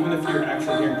 and even if you're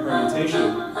actually hearing permutation,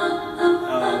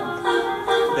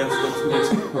 that's what makes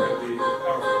it incredibly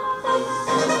powerful.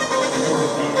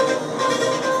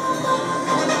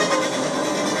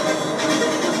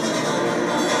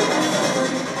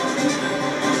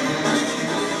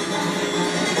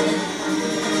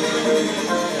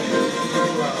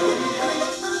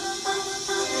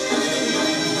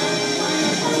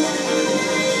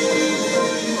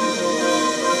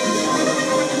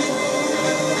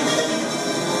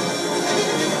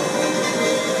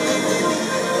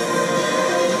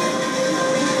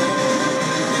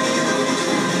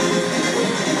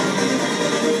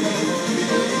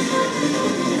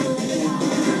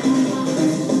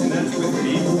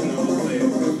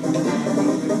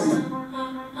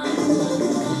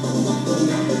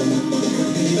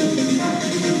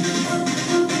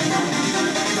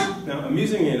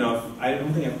 Amusingly enough, I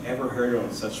don't think I've ever heard it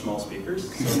on such small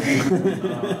speakers. So, you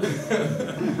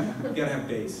gotta have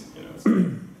bass, you know.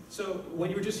 So what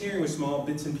you were just hearing was small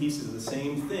bits and pieces of the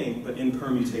same thing, but in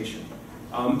permutation.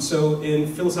 So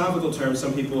in philosophical terms,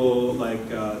 some people like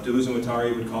Deleuze and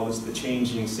Guattari would call this the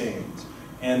changing sings.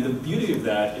 And the beauty of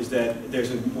that is that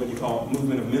there's what you call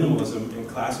movement of minimalism in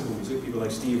classical music, people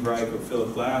like Steve Reich or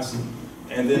Philip Glass.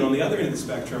 And then on the other end of the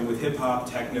spectrum, with hip-hop,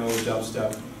 techno,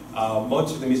 dubstep,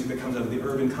 much of the music that comes out of the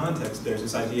urban context, there's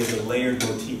this idea of a layered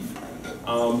motif.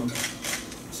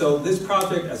 So this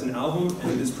project as an album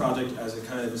and this project as a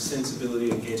kind of a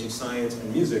sensibility engaging science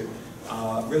and music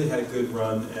really had a good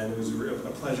run, and it was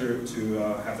a pleasure to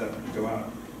have that go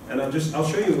out. And I'll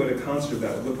show you what a concert of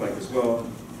that would look like as well.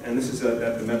 And this is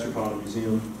at the Metropolitan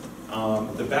Museum.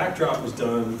 The backdrop was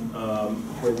done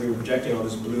where we were projecting all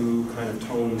this blue kind of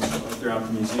tones throughout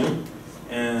the museum.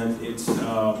 And it's,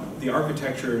 the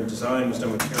architecture and design was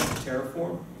done with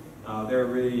Terraform. They're a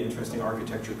really interesting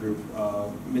architecture group.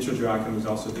 Mitchell Joachim is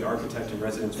also the architect in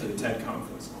residence for the TED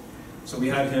conference. So we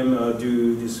had him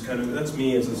do this kind of, that's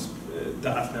me as this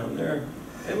dot down there.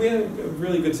 And we had a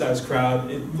really good sized crowd.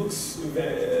 It looks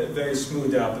very, very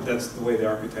smoothed out, but that's the way the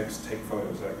architects take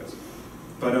photos, I guess.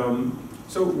 But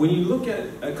so when you look at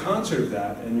a concert of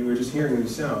that and you were just hearing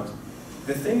these sounds,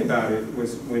 the thing about it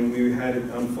was when we had it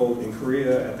unfold in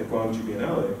Korea at the Gwangju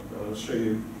Biennale, I'll show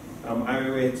you,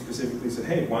 IOA specifically said,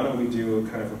 hey, why don't we do a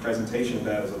kind of a presentation of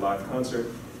that as a live concert?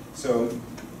 So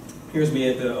here's me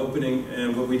at the opening,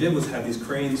 and what we did was have these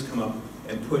cranes come up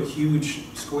and put huge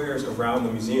squares around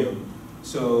the museum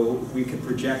so we could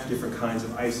project different kinds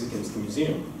of ice against the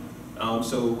museum.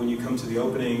 So when you come to the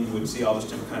opening, you would see all this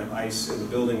different kind of ice in the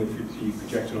building would be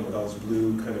projected on with all these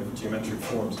blue kind of geometric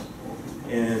forms.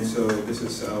 And so this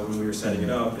is when we were setting it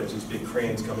up, there's these big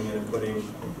cranes coming in and putting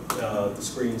the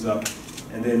screens up.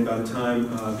 And then by the time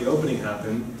the opening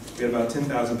happened, we had about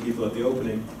 10,000 people at the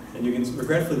opening. And you can,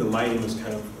 regretfully, the lighting was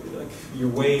kind of like, you're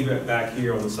way back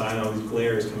here on the side, all these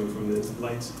glares coming from the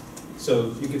lights.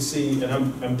 So you can see, and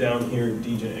I'm down here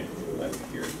DJing, like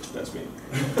here, that's me.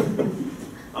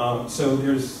 So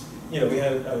there's, you know, we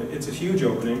had, it's a huge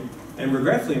opening. And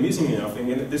regretfully, amusingly enough, and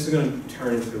this is going to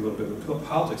turn into a little bit of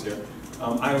politics here,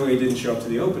 IOA didn't show up to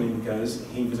the opening because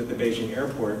he was at the Beijing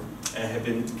airport and had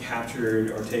been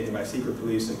captured or taken by secret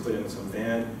police and put in some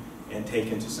van and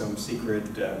taken to some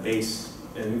secret base.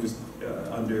 And it was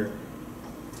under,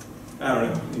 I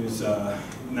don't know, it was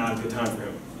not a good time for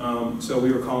him. So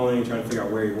we were calling, trying to figure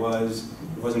out where he was.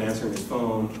 He wasn't answering his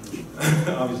phone.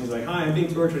 Obviously he's like, hi, I'm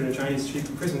being tortured in a Chinese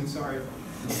secret prison, sorry.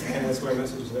 And that's why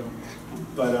messages though.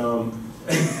 But,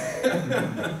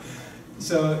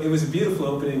 So it was a beautiful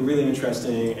opening, really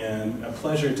interesting, and a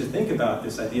pleasure to think about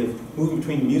this idea of moving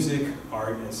between music,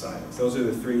 art, and science. Those are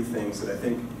the three things that I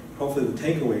think hopefully the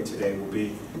takeaway today will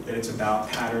be that it's about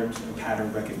patterns and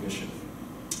pattern recognition.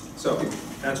 So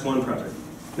that's one project.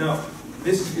 Now,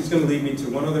 this is going to lead me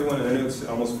to one other one, and I know it's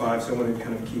almost 5, so I want to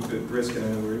kind of keep it brisk, and I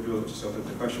know we'll just open up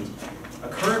the questions. A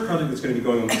current project that's going to be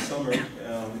going on this summer,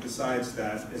 besides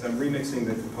that, is I'm remixing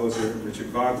the composer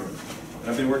Richard Wagner. And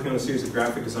I've been working on a series of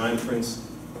graphic design prints.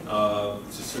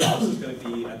 This is going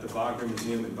to be at the Wagner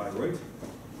Museum in Bayreuth,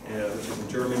 which is in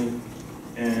Germany.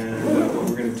 And what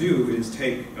we're going to do is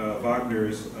take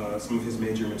Wagner's, some of his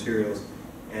major materials,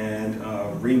 and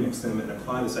remix them and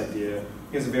apply this idea.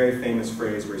 He has a very famous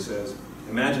phrase where he says,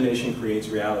 "Imagination creates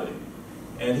reality."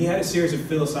 And he had a series of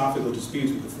philosophical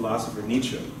disputes with the philosopher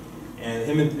Nietzsche. And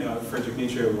him and Friedrich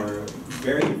Nietzsche were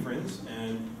very good friends,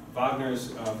 and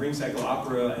Wagner's Dream Cycle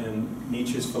opera and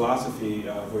Nietzsche's philosophy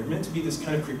were meant to be this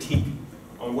kind of critique,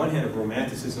 on one hand, of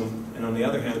romanticism, and on the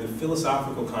other hand, the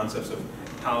philosophical concepts of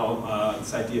how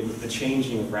this idea of the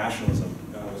changing of rationalism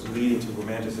was leading to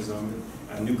romanticism,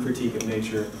 a new critique of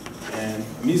nature. And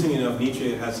amusingly enough,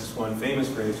 Nietzsche has this one famous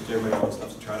phrase, which everybody always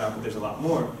loves to try it out, but there's a lot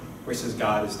more, where he says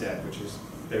God is dead, which is,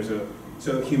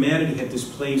 so humanity had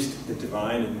displaced the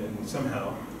divine and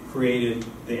somehow created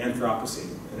the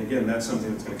Anthropocene. And again, that's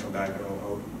something that's going to come back, and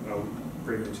I'll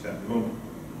bring you to that in a moment.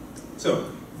 So,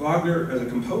 Wagner, as a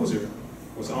composer,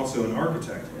 was also an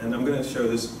architect. And I'm going to show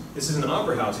this. This is an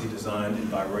opera house he designed in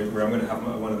Bayreuth, where I'm going to have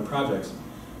one of the projects.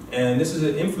 And this is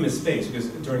an infamous space, because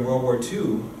during World War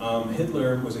II,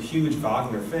 Hitler was a huge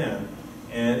Wagner fan.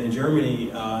 And in Germany,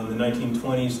 in the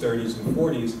 1920s, 30s, and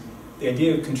 40s, the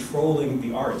idea of controlling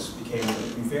the arts became a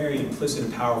very implicit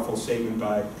and powerful statement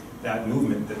by that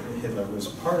movement that Hitler was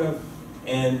part of.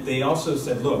 And they also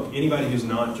said, look, anybody who's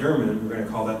not German, we're going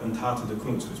to call that Untaten der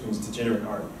Kunst, which means degenerate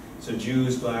art. So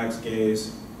Jews, blacks,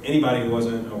 gays, anybody who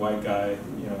wasn't a white guy,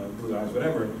 you know, blue eyes,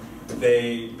 whatever,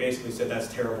 they basically said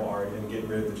that's terrible art and get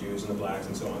rid of the Jews and the blacks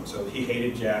and so on. So he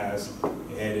hated jazz,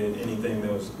 he hated anything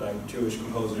that was like Jewish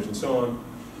composers and so on.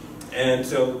 And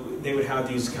so they would have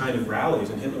these kind of rallies,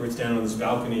 and Hitler would stand on this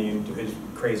balcony and do his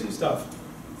crazy stuff.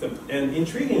 And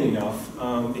intriguingly enough,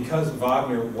 because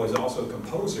Wagner was also a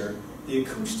composer, the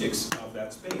acoustics of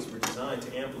that space were designed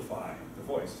to amplify the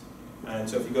voice. And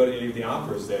so if you go to any of the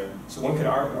operas there, so one could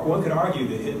argue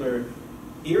that Hitler,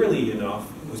 eerily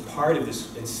enough, was part of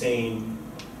this insane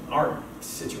art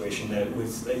situation that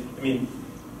was, like, I mean,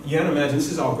 you gotta imagine,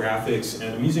 this is all graphics,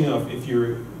 and amusing enough, if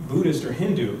you're Buddhist or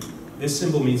Hindu, this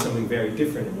symbol means something very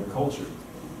different in your culture.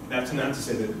 That's not to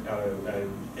say that,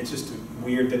 it's just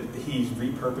weird that he's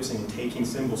repurposing and taking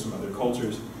symbols from other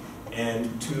cultures,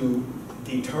 and to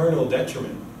the eternal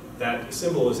detriment, that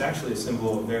symbol is actually a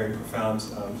symbol of very profound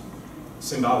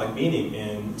symbolic meaning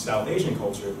in South Asian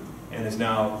culture, and has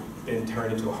now been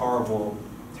turned into a horrible,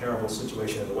 terrible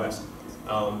situation in the West.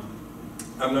 I'm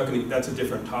not going to, that's a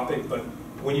different topic, but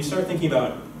when you start thinking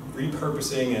about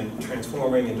repurposing and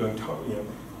transforming and doing, you know,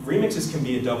 remixes can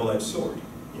be a double-edged sword.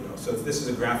 You know, so if this is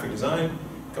a graphic design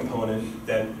component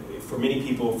that, for many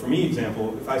people, for me,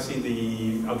 example, if I see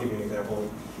the, I'll give you an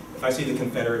example. If I see the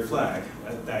Confederate flag,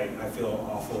 I feel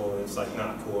awful, and it's like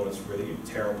not cool, and it's really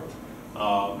terrible.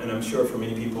 And I'm sure for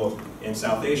many people in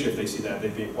South Asia, if they see that,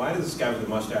 they'd be, why does this guy with the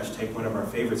mustache take one of our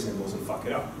favorite symbols and fuck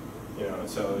it up? You know,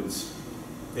 so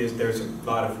there's a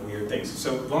lot of weird things.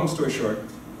 So long story short,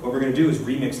 what we're going to do is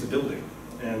remix the building.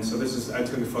 And so this is, I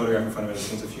took a photograph in front of it, a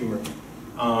sense of humor.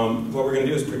 What we're going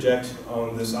to do is project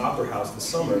on this opera house this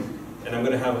summer, and I'm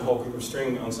going to have a whole group of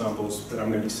string ensembles that I'm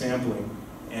going to be sampling,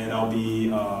 and I'll be,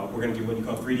 we're going to do what you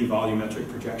call 3D volumetric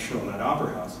projection on that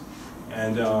opera house.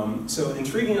 And so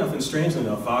intriguing enough and strangely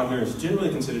enough, Wagner is generally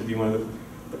considered to be one of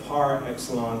the par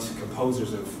excellence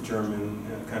composers of German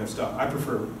kind of stuff. I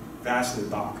prefer vastly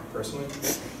Bach, personally.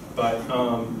 But,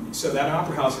 so that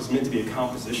opera house is meant to be a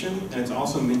composition, and it's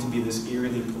also meant to be this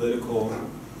eerily political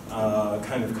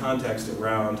kind of context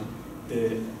around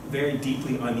the very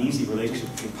deeply uneasy relationship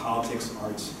between politics,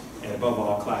 arts, and above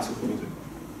all, classical music.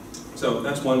 So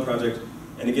that's one project,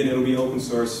 and again, it'll be open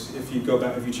source. If you go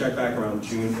back, if you check back around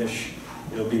June-ish,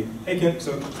 it'll be, hey Kent,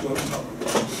 so you want to talk?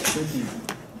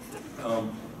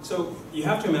 So you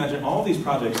have to imagine all these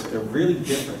projects, they're really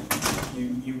different.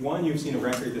 One, you've seen a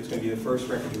record that's going to be the first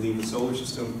record to leave the solar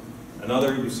system.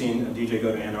 Another, you've seen a DJ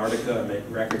go to Antarctica and make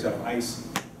records out of ice.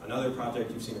 Another project,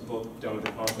 you've seen a book done with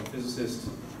a quantum physicist.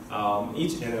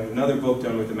 And another book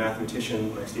done with a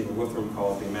mathematician like Stephen Wuthram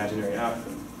called The Imaginary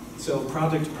Outcome. So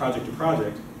project to project to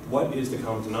project, what is the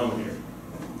common denominator?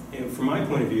 And from my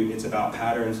point of view, it's about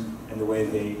patterns and the way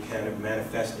they kind of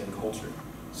manifest in culture.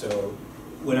 So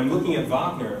when I'm looking at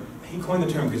Wagner, he coined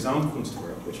the term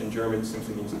Gesamtkunstwerk, which in German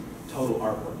simply means total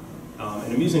artwork.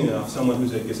 And amusingly enough, someone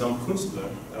who's a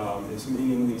Gesamtkünstler is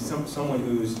meaning someone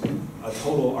who's a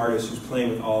total artist who's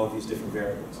playing with all of these different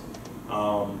variables.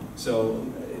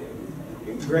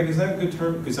 Greg, is that a good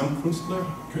term? Gesamtkünstler?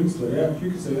 Künstler, yeah,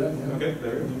 you can say that. Yeah. Okay,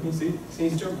 there you can see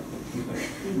he's German.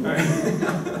 All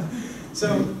right.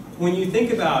 So when you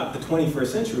think about the 21st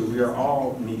century, we are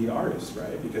all media artists,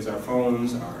 right? Because our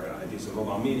phones, our ideas of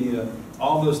mobile media,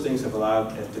 all those things have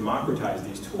allowed and democratized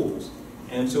these tools.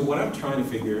 And so what I'm trying to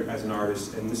figure as an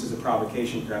artist, and this is a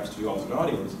provocation perhaps to you all as an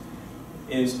audience,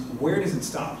 is where does it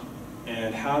stop?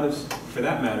 And how does, for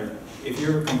that matter, if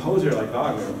you're a composer like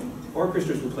Wagner,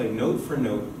 orchestras will play note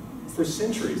for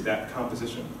centuries that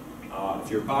composition. If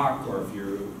you're Bach or if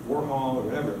you're Warhol or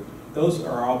whatever, those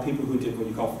are all people who did what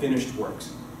you call finished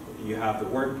works. You have the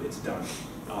work, it's done.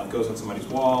 It goes on somebody's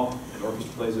wall, an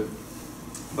orchestra plays it.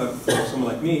 But for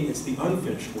someone like me, it's the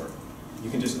unfinished work. You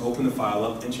can just open the file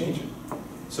up and change it.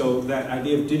 So that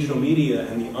idea of digital media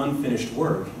and the unfinished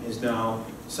work is now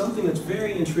something that's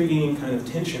very intriguing kind of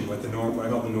tension with the what I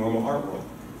call the normal art world,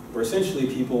 where essentially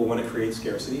people want to create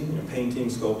scarcity, you know,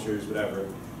 paintings, sculptures, whatever.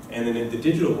 And then in the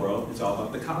digital world, it's all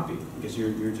about the copy, because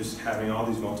you're just having all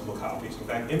these multiple copies, in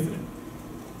fact, infinite.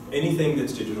 Anything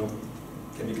that's digital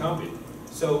can be copied.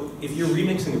 So if you're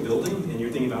remixing a building and you're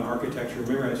thinking about architecture,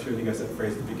 remember I showed you guys that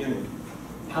phrase at the beginning,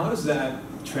 how does that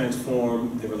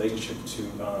transform the relationship to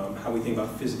how we think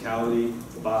about physicality,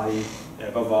 the body, and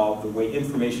above all, the way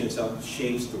information itself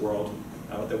shapes the world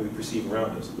that we perceive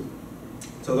around us.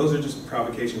 So those are just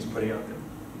provocations putting out there.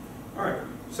 All right,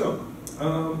 so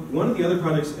one of the other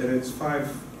projects, and it's 5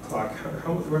 o'clock,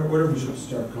 where we should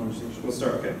start conversation? We'll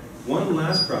start, okay. One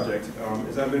last project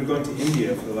is I've been going to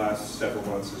India for the last several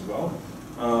months as well.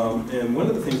 And one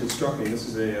of the things that struck me, this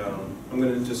is I'm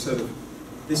going to just sort of,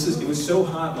 it was so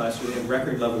hot last year, they had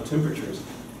record level temperatures,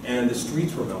 and the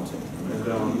streets were melting.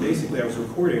 And basically I was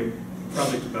recording a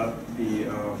project about the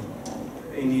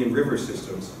Indian river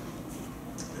systems.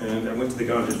 And I went to the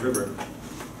Ganges River.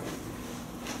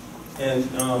 And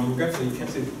regretfully, you can't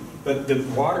see it, but the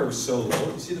water was so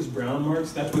low. You see those brown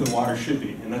marks? That's where the water should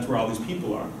be, and that's where all these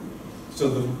people are. So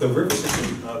the river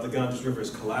system, the Ganges River,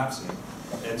 is collapsing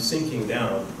and sinking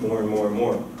down more and more and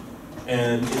more.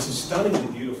 And it's stunningly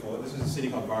beautiful. This is a city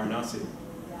called Varanasi.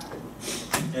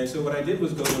 And so what I did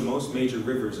was go to most major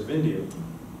rivers of India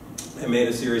and made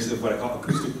a series of what I call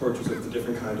acoustic portraits of the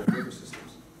different kinds of river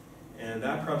systems. And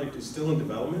that project is still in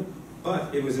development,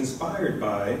 but it was inspired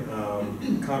by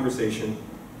conversation.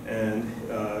 And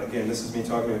again, this is me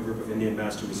talking to a group of Indian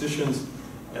master musicians.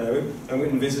 And I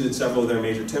went and visited several of their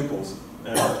major temples.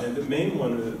 And the main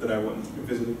one that I went and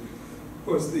visited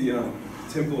was the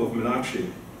temple of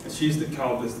Meenakshi. And she's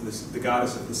called the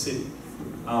goddess of the city.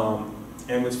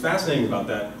 And what's fascinating about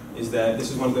that is that this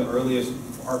is one of the earliest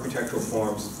architectural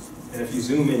forms. And if you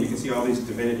zoom in, you can see all these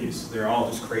divinities. They're all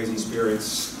just crazy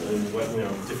spirits and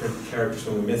different characters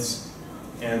from the myths.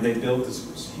 And they built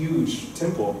this huge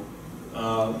temple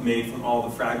made from all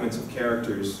the fragments of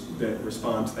characters that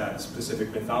respond to that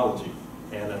specific mythology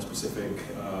and that specific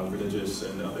religious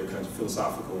and other kinds of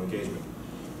philosophical engagement.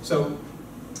 So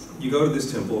you go to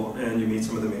this temple and you meet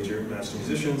some of the major master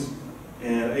musicians.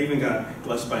 And I even got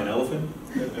blessed by an elephant.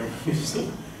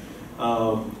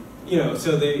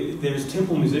 So there's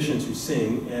temple musicians who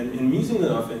sing, and amusing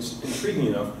enough and intriguing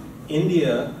enough,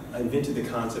 India invented the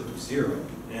concept of zero.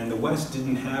 And the West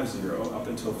didn't have zero up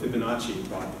until Fibonacci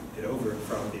brought it over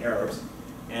from the Arabs,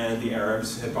 and the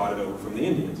Arabs had brought it over from the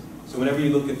Indians. So whenever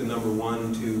you look at the number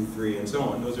 1, 2, 3, and so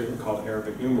on, those are called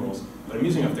Arabic numerals, but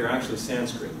amusing enough, they're actually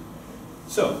Sanskrit.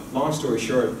 So, long story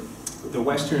short, the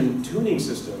Western tuning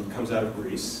system comes out of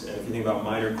Greece, and if you think about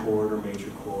minor chord or major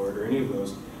chord or any of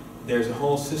those, there's a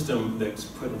whole system that's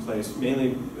put in place,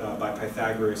 mainly by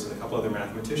Pythagoras and a couple other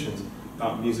mathematicians,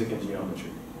 about music and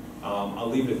geometry. I'll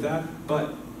leave it at that,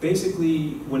 but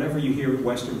basically, whenever you hear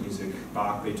Western music,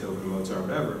 Bach, Beethoven, Mozart,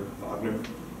 whatever, Wagner,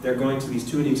 they're going to these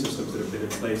tuning systems that have been in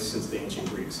place since the ancient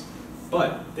Greeks.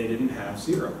 But they didn't have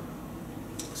zero.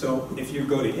 So if you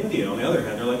go to India, on the other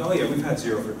hand, they're like, oh yeah, we've had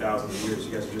zero for thousands of years,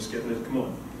 you guys are just getting it, come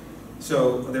on.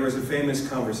 So there was a famous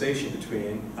conversation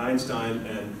between Einstein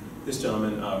and this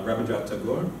gentleman, Rabindranath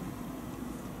Tagore.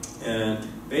 And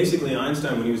basically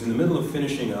Einstein, when he was in the middle of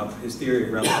finishing up his theory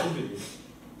of relativity,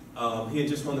 he had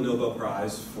just won the Nobel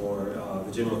Prize for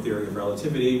the general theory of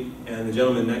relativity, and the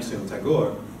gentleman next to him,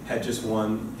 Tagore, had just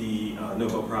won the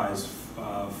Nobel Prize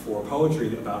for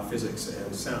poetry about physics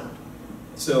and sound.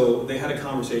 So they had a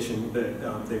conversation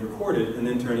that they recorded and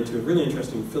then turned into a really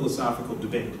interesting philosophical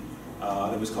debate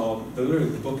that was called, the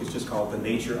book is just called The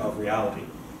Nature of Reality.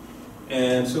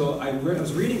 And so I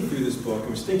was reading through this book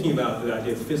and was thinking about the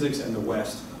idea of physics and the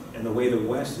West, and the way the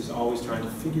West is always trying to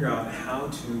figure out how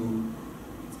to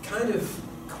kind of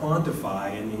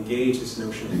quantify and engage this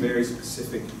notion of very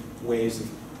specific ways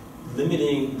of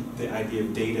limiting the idea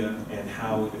of data and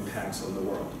how it impacts on the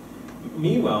world.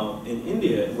 Meanwhile, in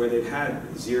India, where they've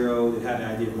had zero, they've had the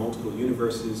idea of multiple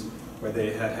universes, where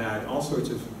they had had all sorts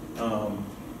of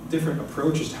different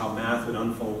approaches to how math would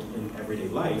unfold in everyday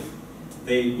life,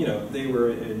 they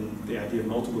were in the idea of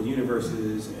multiple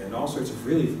universes and all sorts of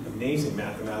really amazing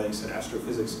mathematics and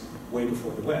astrophysics way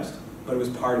before the West. But it was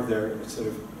part of their sort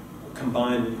of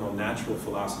combined what we call natural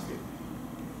philosophy.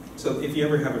 So if you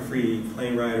ever have a free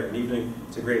plane ride or an evening,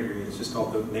 it's a great read. It's just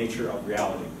called The Nature of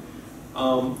Reality.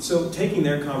 So taking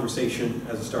their conversation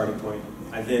as a starting point,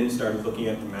 I then started looking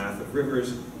at the math of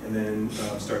rivers, and then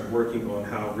started working on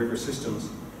how river systems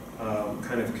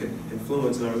kind of could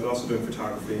influence, and I was also doing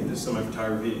photography, this is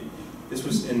semi-photography. This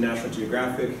was in National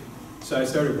Geographic. So I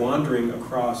started wandering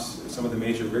across some of the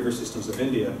major river systems of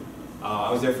India.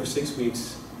 I was there for 6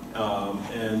 weeks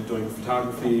and doing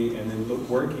photography, and then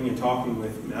working and talking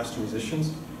with master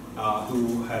musicians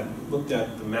who had looked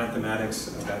at the mathematics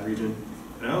of that region.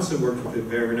 And I also worked with a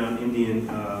very renowned Indian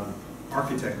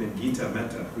architect named Geeta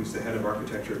Mehta, who's the head of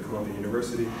architecture at Columbia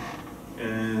University.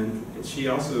 And she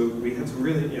also, we had some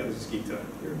really, yeah, this is Geeta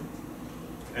here.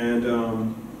 And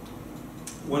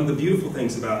one of the beautiful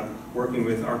things about working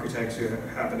with architects who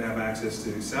happen to have access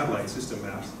to satellite system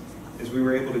maps is we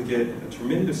were able to get a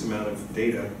tremendous amount of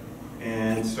data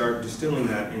and start distilling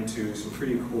that into some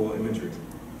pretty cool imagery.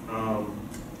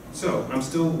 So I'm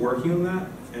still working on that,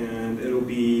 and it'll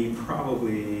be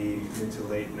probably mid to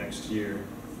late next year.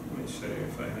 Let me show you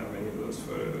if I have any of those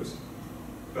photos.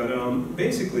 But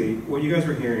basically, what you guys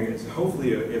were hearing is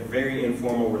hopefully a very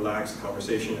informal, relaxed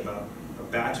conversation about a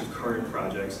batch of current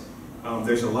projects.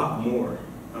 There's a lot more,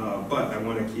 but I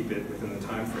want to keep it within the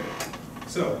time frame.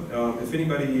 So if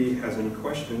anybody has any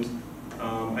questions,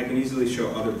 I can easily show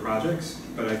other projects,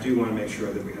 but I do want to make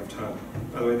sure that we have time.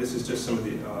 By the way, this is just some of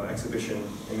the exhibition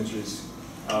images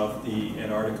of the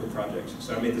Antarctica project.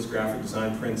 So I made this graphic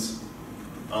design prints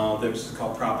that was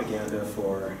called Propaganda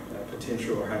for a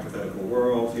Potential or Hypothetical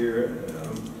World here.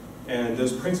 And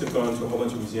those prints have gone to a whole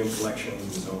bunch of museum collections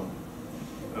and so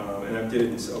on. And I did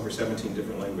it in over 17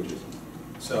 different languages.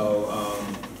 So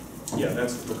yeah,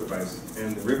 that's the book advice.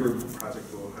 And the River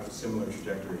project will have a similar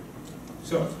trajectory.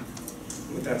 So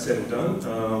with that said and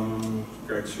done,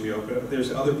 Greg, should we open up?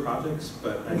 There's other projects,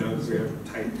 but I know that we have a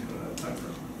tight time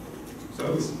frame.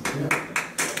 So, yeah.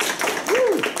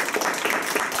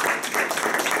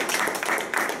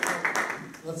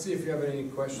 Let's see if you have any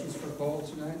questions for Paul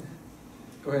tonight.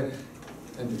 Go ahead.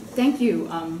 Thank you.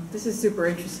 This is super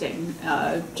interesting,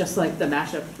 just like the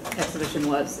mashup exhibition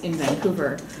was in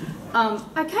Vancouver. I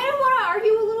kind of want to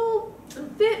argue a little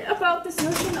bit about this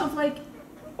notion of like,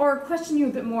 or question you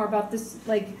a bit more about this,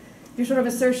 like, your sort of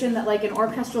assertion that like an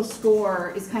orchestral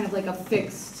score is kind of like a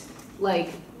fixed,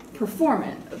 like,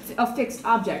 performance, a fixed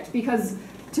object, because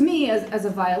to me, as a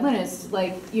violinist,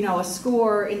 like, you know, a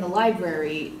score in the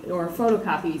library or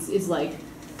photocopies is like,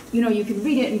 you know, you can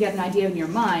read it and get an idea in your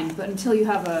mind, but until you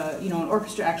have a, you know, an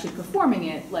orchestra actually performing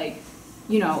it, like,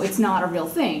 you know, it's not a real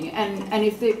thing. And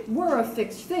if it were a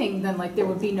fixed thing, then like there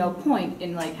would be no point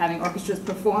in like having orchestras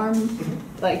perform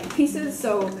like pieces.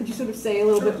 So could you sort of say a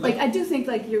little bit, like, I do think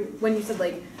like when you said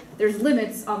like there's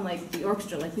limits on like the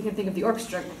orchestra, like we can think of the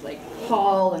orchestra like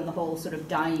hall and the whole sort of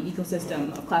dying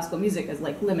ecosystem of classical music as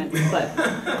like limits, but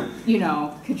you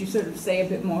know, could you sort of say a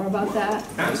bit more about that?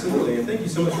 Absolutely, and thank you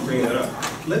so much for bringing that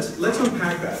up. Let's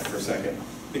unpack that for a second,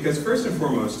 because first and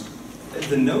foremost,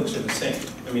 the notes are the same.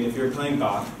 I mean, if you're playing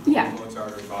Bach, yeah,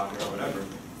 Mozart or Wagner or whatever,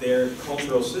 their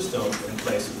cultural system in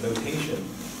place of notation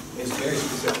is very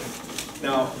specific.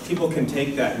 Now, people can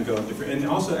take that and go different, and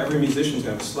also every musician's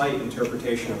going to have a slight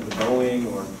interpretation of the bowing,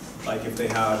 or like if they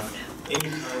have any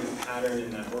kind of pattern in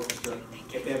that orchestra,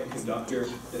 if they have a conductor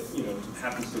that, you know,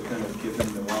 happens to kind of give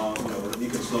them the wrong, you know, you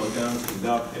can slow it down to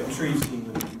conduct. I'm sure you've seen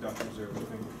when the conductors are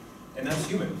moving. And that's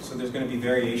human, so there's going to be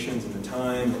variations in the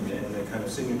time and the kind of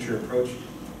signature approach.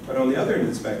 But on the other end of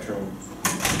the spectrum,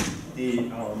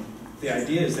 the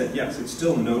idea is that yes, it's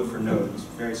still note for note, it's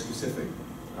very specific.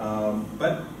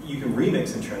 But you can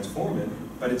remix and transform it,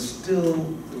 but it's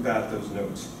still about those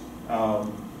notes.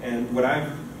 And what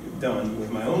I've done with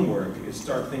my own work is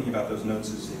start thinking about those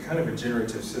notes as kind of a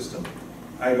generative system.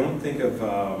 I don't think of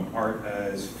art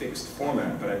as fixed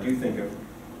format, but I do think of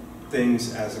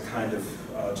things as a kind of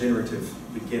generative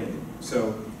beginning.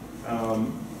 So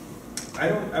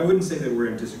I wouldn't say that we're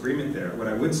in disagreement there. What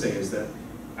I would say is that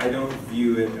I don't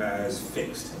view it as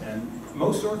fixed. And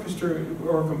most orchestra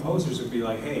or composers would be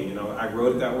like, hey, you know, I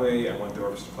wrote it that way, I want the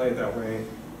orchestra to play it that way.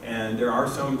 And there are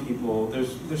some people,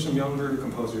 there's some younger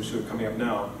composers who are coming up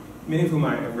now, many of whom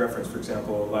I have referenced. For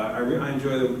example, I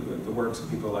enjoy the works of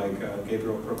people like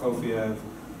Gabriel Prokofiev,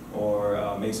 or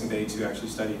Mason Bates, who actually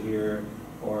studied here,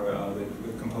 or the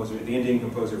Indian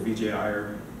composer Vijay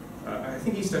Iyer. I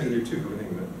think he studied here too, I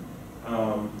think of it.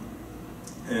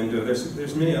 And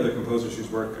there's many other composers whose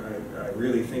work I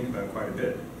really think about quite a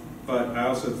bit. But I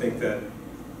also think that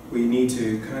we need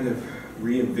to kind of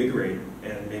reinvigorate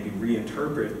and maybe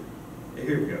reinterpret.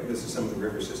 Here we go. This is some of the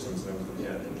river systems that I was looking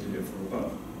at in India from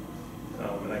above.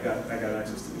 And I got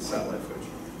access to the satellite footage.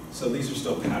 So these are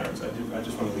still patterns. I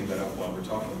just want to leave that up while we're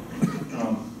talking.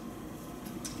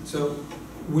 So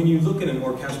when you look at an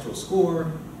orchestral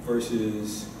score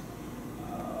versus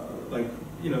like,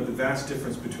 you know, the vast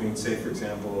difference between, say, for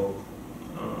example,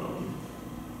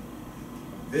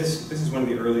 this is one of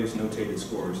the earliest notated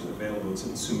scores available. It's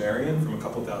in Sumerian from a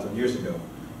couple thousand years ago.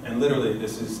 And literally,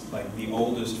 this is like the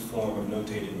oldest form of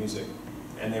notated music.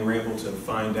 And they were able to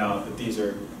find out that these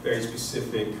are very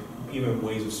specific, even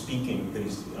ways of speaking,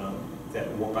 these,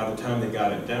 that by the time they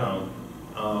got it down,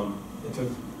 it took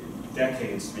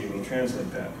decades to be able to translate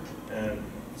that. And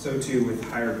so too with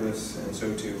hieroglyphs, and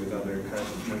so too with other kinds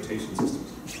of notation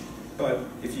systems. But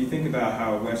if you think about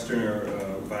how Western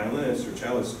violinists or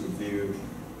cellists would view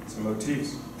some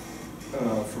motifs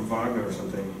from Wagner or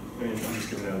something, I mean, I'm just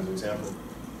giving that as an example.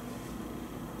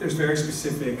 There's very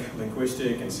specific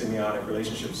linguistic and semiotic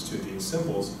relationships to these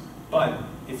symbols, but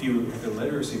if you have the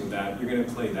literacy with that, you're going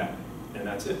to play that, and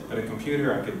that's it. But a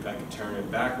computer, I could turn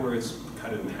it backwards,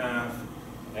 cut it in half,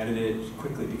 edit it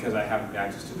quickly because I have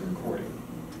access to the recording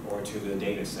or to the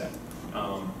data set.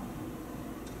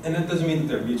 And that doesn't mean that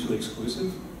they're mutually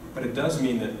exclusive, but it does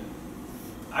mean that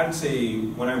I would say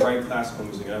when I write classical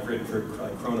music, and I've written for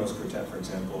like Kronos Quartet, for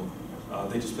example,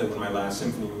 they just played one of my last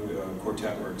symphony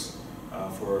quartet works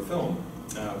for a film.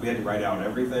 We had to write out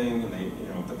everything, and they, you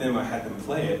know, but then I had them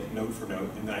play it note for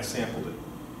note, and then I sampled it.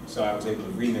 So I was able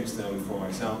to remix them for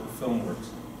my film works,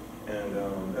 and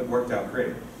it worked out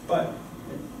great. But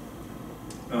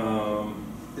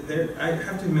I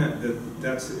have to admit that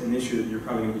that's an issue that you're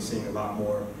probably going to be seeing a lot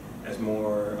more as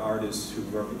more artists who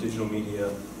work with digital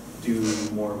media do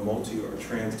more multi or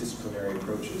transdisciplinary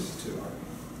approaches to art.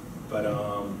 But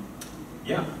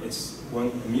yeah, it's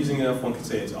amusing enough. One could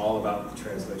say it's all about the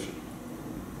translation.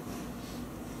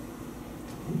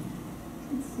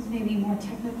 This is maybe a more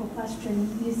technical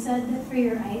question. You said that for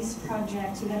your ICE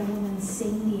project, you had a woman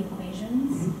sing the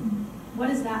equations. Mm-hmm. What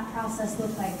does that process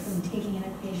look like from taking an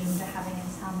equation to having it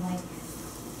sound like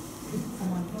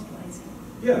someone vocalizing?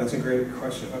 Yeah, that's a great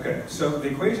question. Okay, so the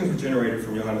equations were generated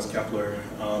from Johannes Kepler,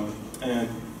 and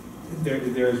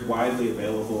there's widely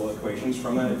available equations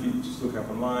from that. If you just look up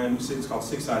online, it's called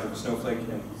Six Sides of a Snowflake,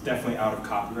 and it's definitely out of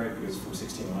copyright because it's from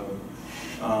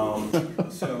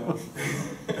 1611. So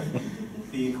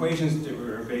the equations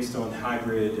are based on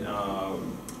hybrid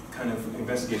kind of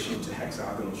investigation into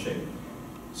hexagonal shape.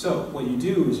 So what you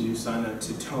do is you assign that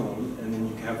to tone, and then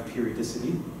you have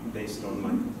periodicity based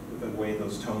on the way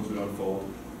those tones would unfold.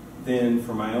 Then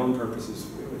for my own purposes,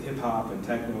 with hip hop and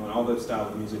techno and all that style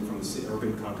of music from the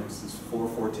urban context, it's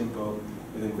 4/4 tempo,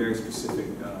 and then very specific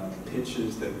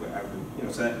pitches that I would, you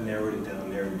know, so that narrowed it down,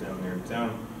 narrowed it down, narrowed it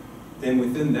down. Then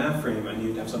within that frame, I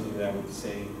needed to have something that I would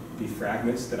say be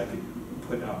fragments that I could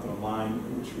put up online,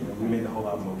 which, you know, we made the whole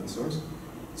album open source.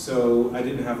 So I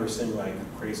didn't have her sing like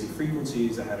crazy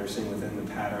frequencies. I had her sing within the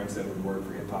patterns that would work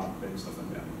for hip hop and stuff like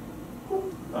that.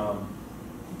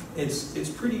 It's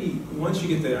pretty, once you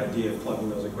get the idea of plugging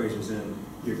those equations in,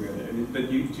 you're good.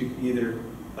 But you either,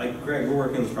 like Greg, we're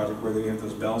working on this project where they have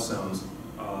those bell sounds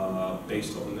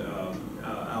based on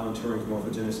Alan Turing's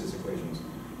morphogenesis equations,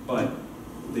 but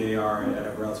they are at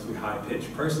a relatively high pitch.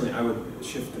 Personally, I would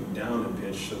shift them down in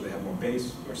pitch so they have more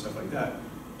bass or stuff like that.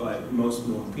 But most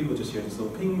people just hear this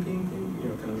little ping, ping, ping, you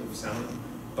know, kind of sound.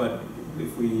 But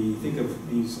if we think of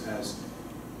these as,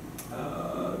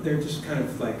 they're just kind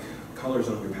of like colors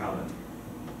on your palette.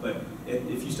 But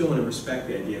if you still want to respect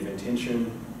the idea of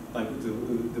intention, like the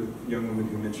young woman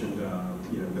who mentioned,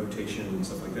 you know, notation and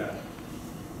stuff like that.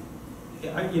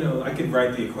 I could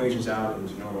write the equations out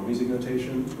into normal music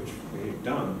notation, which we've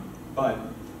done, but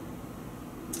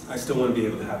I still want to be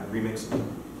able to have a remix.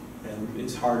 And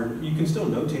it's harder. You can still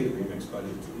notate a remix, but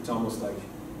it's almost like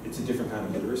it's a different kind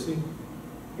of literacy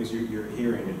because you're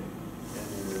hearing it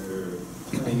and you're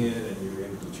playing it and you're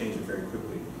able to change it very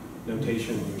quickly.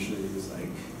 Notation usually is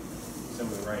like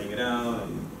someone writing it out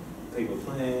and people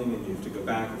playing, and you have to go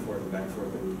back and forth and back and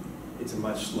forth. And it's a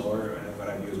much slower and what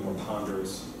I view as more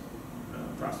ponderous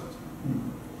process.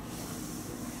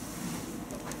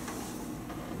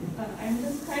 I'm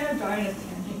just kind of drawing a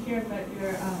tangent here, but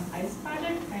your ICE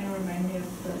project kind of reminded me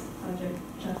of this project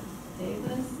Jeff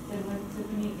Davis did with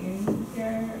Tiffany in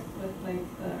here with like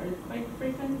the earthquake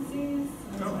frequencies.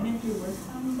 I was wondering if you worked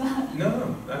on that.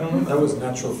 No, I don't know. That was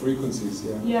natural frequencies,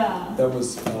 yeah. Yeah. That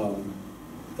was,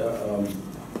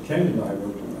 Ken and I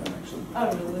worked on that actually.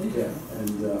 Oh, really? Yeah,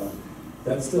 and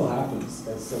that still happens.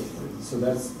 That's still, so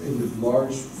that's in the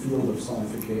large field of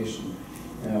sonification,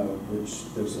 which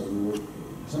there's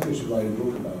somebody should write a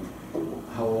book about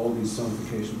how all these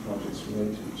sonification projects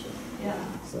relate to each other. Yeah.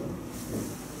 So, yeah.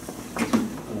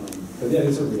 But yeah,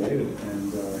 these are related,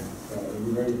 and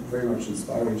we very much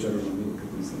inspire each other when we look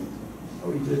at these things.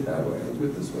 Oh, he did it that way. I'll do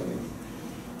it this way.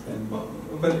 And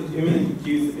but I mean,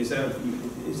 is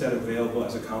that available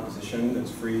as a composition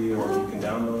that's free, or you can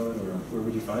download, or where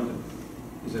would you find it?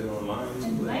 Is it online?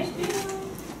 It might be.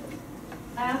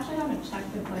 I actually haven't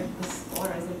checked if like the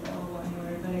score is available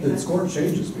anywhere, but I the guess score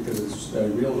changes because it's a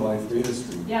real life data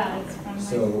stream. yeah, it's from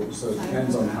like So it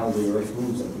depends on how the Earth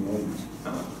moves at the moment.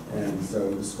 Oh. And so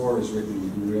the score is written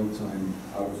in real time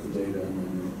out of the data, and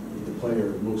then the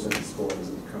player looks at the score as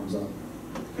it comes up.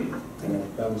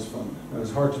 And that was fun. It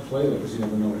was hard to play though, because you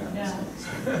never know what happens.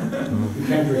 Yeah. You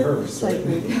can't rehearse. Right?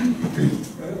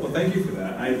 Well, thank you for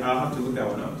that. I'll have to look that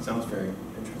one up. It sounds very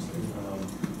interesting.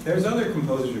 There's other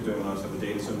composers who are doing a lot of stuff with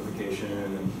data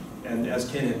sonification, and as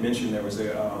Ken had mentioned, there was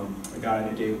a guy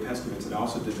named David Peskovitz that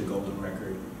also did the Golden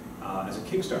Record as a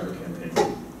Kickstarter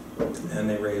campaign, and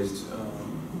they raised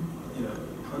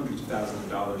hundreds of thousands of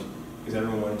dollars because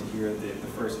everyone wanted to hear the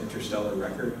first interstellar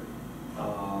record.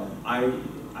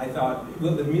 I thought,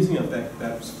 well, the music of that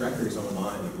record is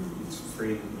online. It's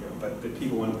free, but the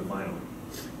people wanted the vinyl.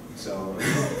 So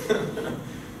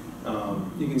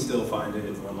you can still find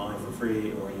it online for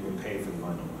free, or you can pay for the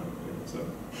vinyl. So,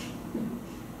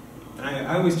 and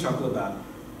I always chuckle about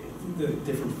the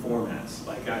different formats.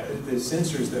 Like the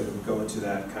sensors that would go into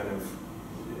that kind of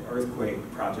earthquake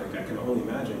project, I can only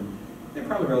imagine. They're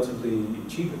probably relatively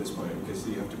cheap at this point because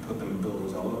you have to put them in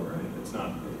buildings all over, right? It's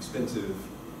not expensive.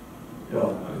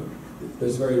 Well,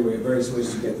 there's various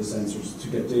ways to get the sensors, to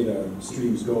get data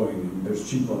streams going, and there's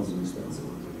cheap ones and expensive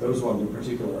ones. Those ones in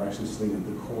particular are actually sitting at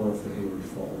the core of the Hayward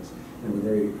Fault, and were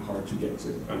very hard to get to.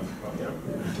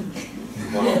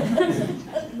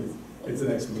 It's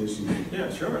an expedition. Yeah,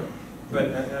 sure.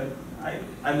 But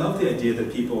I love the idea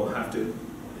that people have to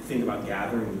think about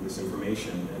gathering this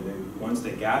information, and then once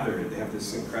they gather it, they have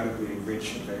this incredibly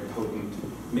rich and very potent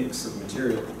mix of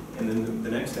material. And then the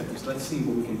next step is let's see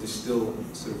what we can distill,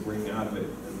 sort of bring out of it,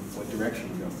 and what direction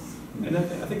we go. And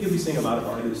I think you'll be seeing a lot of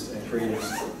artists and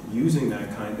creators using that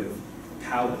kind of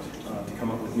palette to come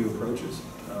up with new approaches.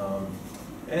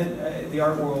 And the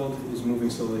art world is moving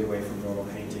slowly away from normal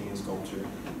painting and sculpture,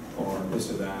 or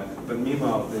this or that. But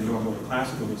meanwhile, the normal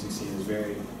classical music scene is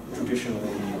very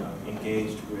traditionally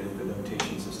engaged with the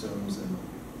notation systems and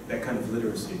that kind of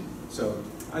literacy. So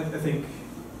I think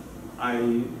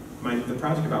the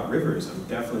project about rivers, I'm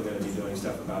definitely going to be doing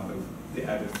stuff about the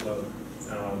ebb and flow.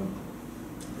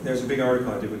 There's a big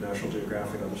article I did with National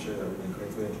Geographic. I'll share that really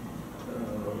quickly.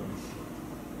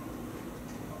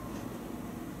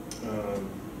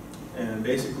 And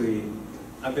basically,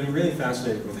 I've been really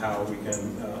fascinated with how we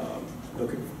can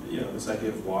look at this idea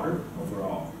of water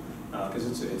overall,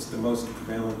 because it's the most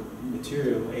prevalent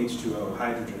material, H2O,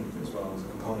 hydrogen, as well as a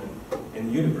component in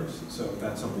the universe. So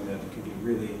that's something that can be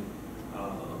really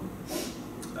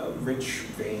a rich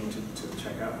vein to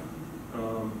check out.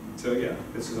 So yeah,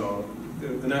 this is all,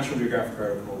 the National Geographic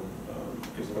article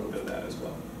gives a little bit of that as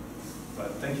well.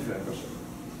 But thank you for that question.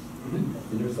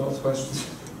 Mm-hmm. Your thoughts, questions?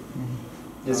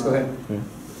 Yes, go ahead. Okay.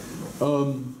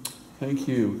 Thank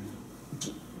you.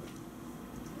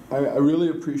 I really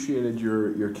appreciated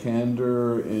your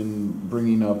candor in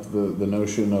bringing up the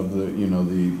notion of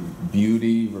the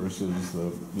beauty versus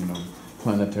the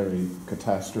planetary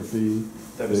catastrophe,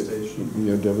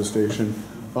 Devastation. Devastation.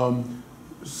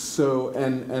 So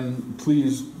and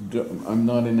please, I'm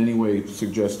not in any way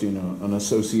suggesting an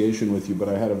association with you, but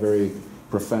I had a very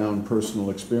profound personal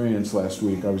experience last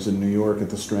week. I was in New York at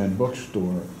the Strand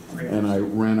bookstore, and I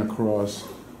ran across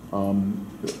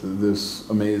this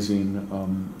amazing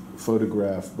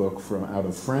photograph book from out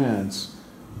of France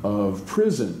of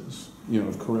prisons,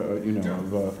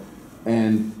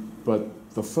 but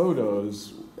the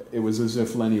photos, it was as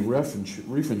if Leni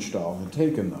Riefenstahl had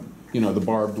taken them. The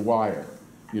barbed wire,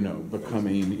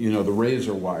 becoming, the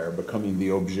razor wire becoming the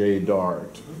objet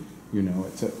d'art,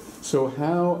 So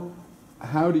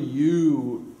how do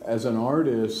you, as an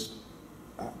artist,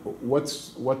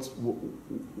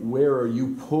 where are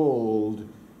you pulled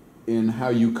in how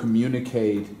you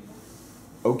communicate?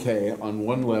 Okay, on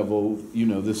one level, you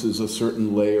know, this is a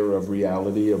certain layer of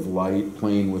reality, of light,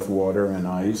 playing with water and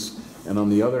ice, and on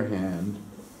the other hand,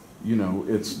 you know,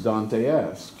 it's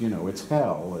Dante-esque, you know, it's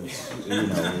hell, it's, you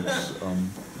know, it's...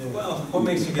 well, what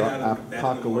makes you get out of bed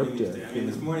in the morning these apocalyptic. days? I mean,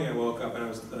 this morning I woke up and I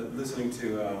was listening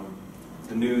to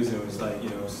the news, and it was like, you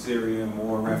know, Syria,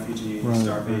 war, refugees,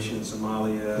 starvation in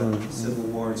Somalia, civil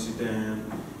war in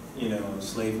Sudan, you know,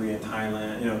 slavery in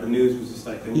Thailand. You know, the news was just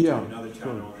like, then you turn another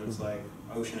channel, and it's like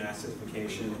ocean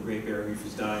acidification, the Great Barrier Reef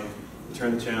is dying. You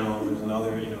turn the channel, and there's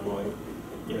another, you know, like,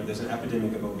 you know, there's an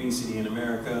epidemic of obesity in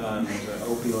America, and there's an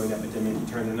opioid epidemic. You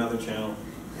turn another channel.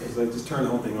 It's like, just turn the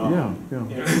whole thing off. Yeah, yeah.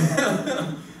 You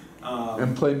know?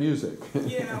 And play music.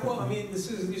 Yeah, well, I mean,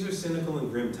 these are cynical and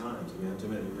grim times. I mean, I have to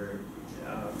admit,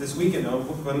 this weekend,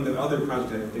 one of the other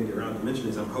projects I didn't get around to mention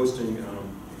is I'm hosting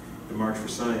the March for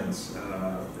Science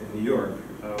in New York.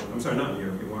 I'm sorry, not New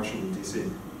York, in Washington, D.C.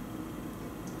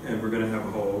 And we're going to have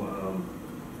a whole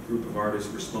group of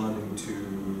artists responding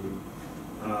to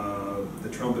the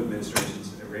Trump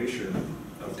administration's erasure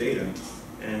of data.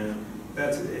 And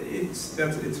it's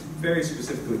very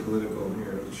specifically political.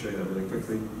 Here, I'll show you that really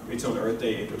quickly. It's on Earth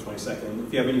Day, April 22nd.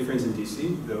 If you have any friends in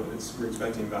D.C., though, we're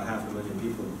expecting about 500,000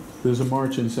 people. There's a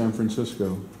march in San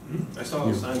Francisco. I saw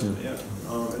those signs, yeah.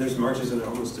 And there's marches in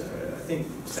almost, I think,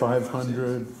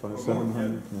 500,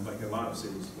 700. Yeah, like a lot of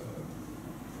cities.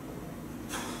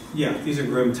 Yeah, these are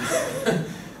grim times.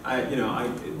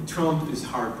 Trump is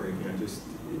heartbreaking.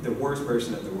 The worst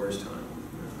person at the worst time.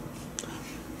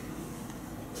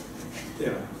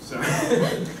 Yeah, so,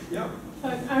 yeah. I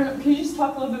don't know, can you just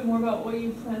talk a little bit more about what you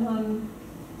plan on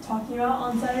talking about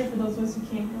on Saturday for those of us who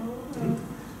can't go?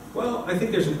 Well, I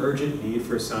think there's an urgent need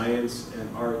for science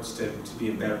and arts to be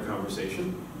a better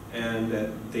conversation, and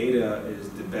that data is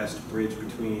the best bridge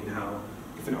between how,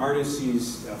 if an artist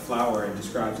sees a flower and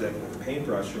describes that with a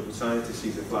paintbrush, or if a scientist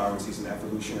sees a flower and sees an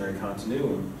evolutionary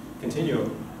continuum,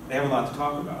 they have a lot to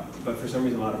talk about. But for some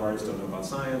reason, a lot of artists don't know about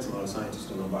science, a lot of scientists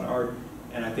don't know about art,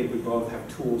 and I think we both have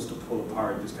tools to pull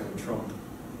apart this kind of Trump,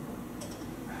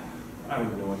 I don't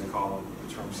even know what to call it,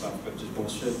 the Trump stuff, but just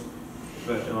bullshit.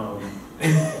 But,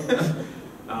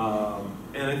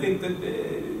 and I think that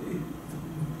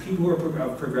people who are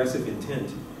of progressive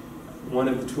intent, one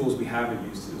of the tools we haven't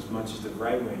used as much as the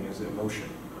right wing is emotion.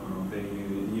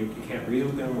 You can't reason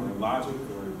with them, or logic,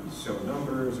 or show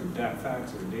numbers, or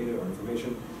facts, or data, or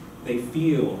information. They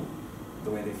feel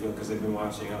the way they feel because they've been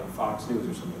watching Fox News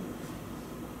or something.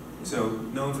 So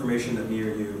no information that me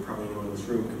or you, probably anyone in this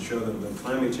room, can show them that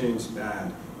climate change is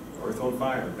bad, Earth on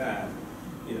fire, bad.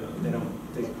 You know,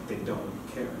 they don't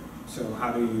care. So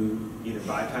how do you either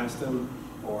bypass them,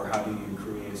 or how do you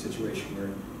create a situation where,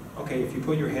 okay, if you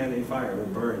put your hand in fire, it will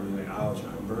burn. You're like, ouch,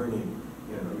 I'm burning.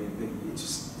 You know, I mean,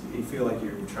 you feel like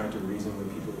you're trying to reason with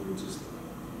people who just,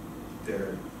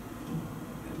 they're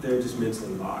just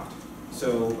mentally locked.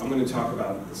 So I'm going to talk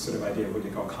about this sort of idea of what they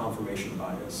call confirmation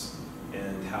bias,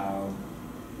 and how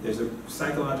there's a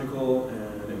psychological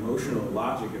and emotional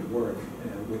logic at work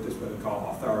with this what they call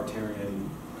authoritarian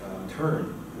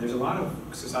turn. And there's a lot of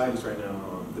societies right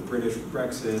now, the British with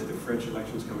Brexit, the French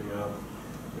elections coming up,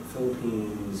 the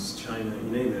Philippines, China, you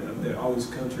name it. There are all these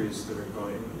countries that are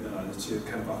going to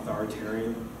kind of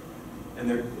authoritarian.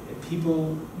 And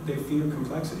people fear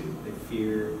complexity. They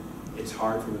fear it's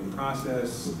hard for them to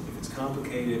process. If it's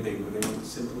complicated, they want the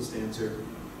simplest answer.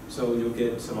 So you'll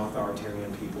get some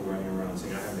authoritarian people running around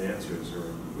saying, I have the answers, or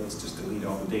let's just delete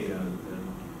all the data, and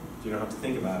you don't have to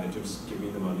think about it, just give me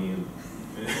the money.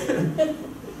 And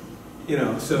you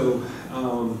know, so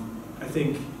I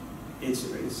think it's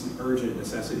an urgent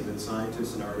necessity that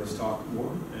scientists and artists talk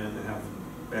more and that have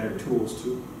better tools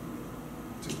to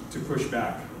push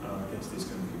back against these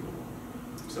kind of people.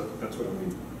 So that's what I'll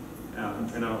be,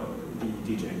 and I'll be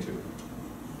DJing too.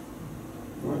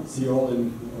 All right, see you all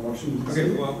in Washington.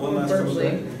 Okay, well, one last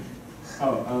Berkeley.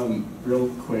 Real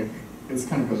quick, this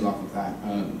kind of goes off of that.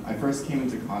 I first came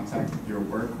into contact with your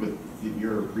work with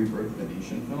your Rebirth of a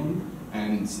Nation film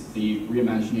and the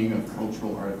reimagining of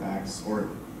cultural artifacts, or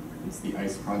it's the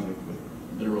ICE project with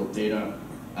literal data,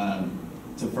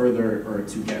 to further, or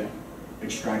to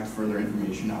extract further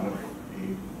information out of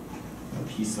a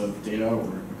piece of data or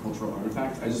a cultural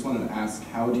artifact. I just wanted to ask,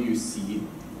 how do you see,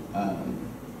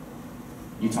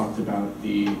 you talked about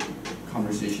the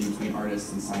conversation between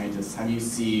artists and scientists. How do you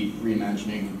see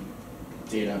reimagining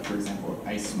data, for example,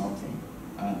 ice melting?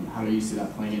 How do you see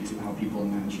that playing into how people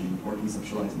imagine or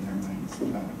conceptualize in their minds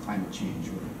climate change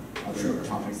or other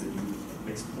topics that you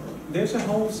explore? There's a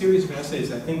whole series of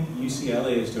essays I think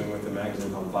UCLA is doing with a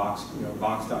magazine called Vox,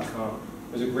 Vox.com.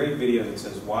 There's a great video that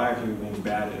says, why are human beings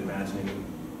bad at imagining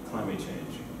climate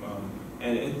change?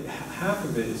 And half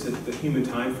of it is that the human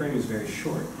time frame is very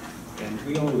short. And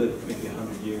we only live maybe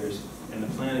 100 years, and the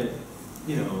planet,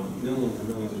 millions and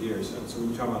millions of years. And so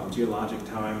when you talk about geologic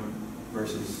time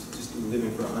versus just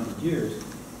living for 100 years,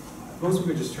 most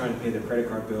people are just trying to pay their credit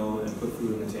card bill and put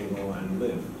food on the table and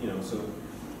live. So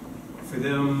for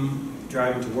them,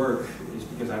 driving to work is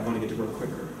because I want to get to work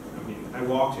quicker. I mean, I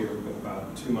walked here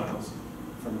about 2 miles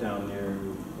from down near,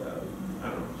 I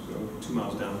don't know, so 2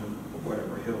 miles down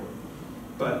whatever hill.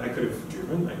 But I could have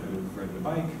driven, I could have ridden a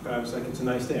bike, but I was like, it's a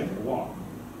nice day, I'm going to walk.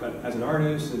 But as an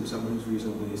artist and someone who's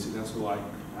reasonably successful, I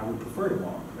would prefer to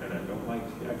walk. And I don't like,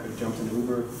 I could have jumped in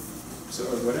Uber or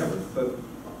whatever. But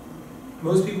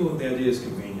most people, the idea is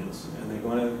convenience, and they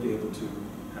want to be able to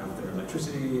have their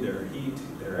electricity, their heat,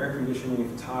 their air conditioning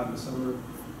if it's hot in the summer.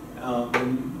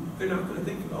 And they're not going to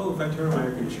think, oh, if I turn on my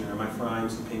air conditioner, am I frying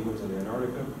some penguins in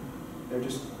Antarctica? They're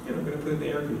just going to put the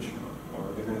air conditioner on,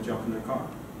 or they're going to jump in their car.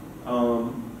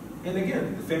 And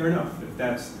again, fair enough. If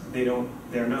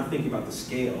they're not thinking about the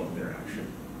scale of their action.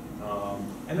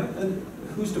 And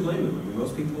who's to blame them? I mean,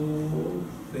 most people,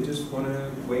 they just want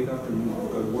to wake up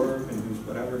and go to work and do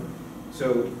whatever.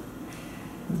 So,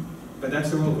 but that's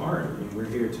the role of art. I mean, we're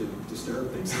here to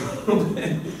disturb things a little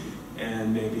bit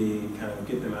and maybe kind of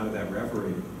get them out of that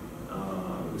reverie,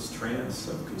 this trance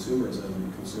of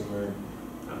consumerism, consumer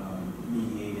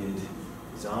mediated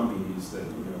zombies that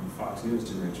Fox News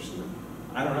isn't interested in.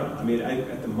 I don't know. I mean,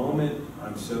 at the moment,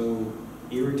 I'm so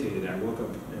irritated. I woke up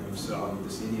and saw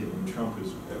this idiot when Trump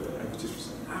was. I was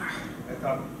just I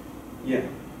thought, yeah,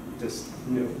 just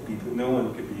no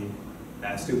one could be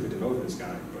that stupid to vote for this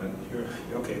guy. But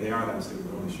okay, they are that stupid.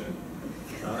 Holy shit.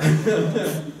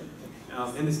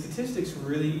 And the statistics were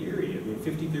really eerie. I mean,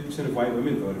 53% of white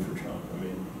women voted for Trump. I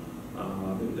mean,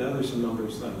 there's some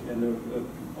numbers, and the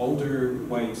older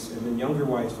whites and then younger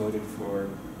whites voted for.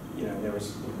 There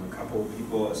was a couple of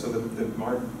people. So a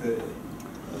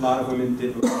lot of women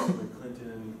did vote for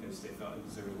Clinton because they thought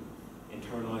there was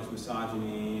internalized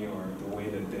misogyny or the way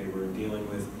that they were dealing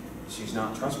with. She's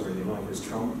not trustworthy. Like this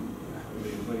Trump, I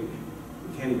mean,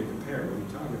 we can't even compare. What are you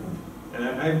talking about? And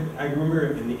I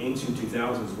remember in the ancient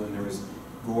 2000s when there was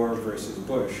Gore versus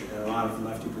Bush, and a lot of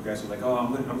lefty progressives like, oh,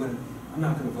 I'm not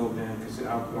going to vote, man, because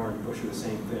Al Gore and Bush are the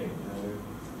same thing.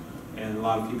 And a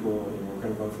lot of people were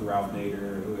going to vote for Ralph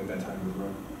Nader, who at that time was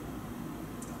running.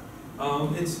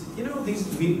 These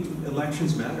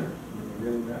elections matter. They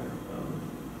really matter.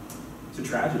 It's a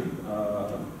tragedy.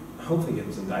 Hopefully, he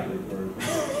gets indicted or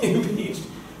impeached,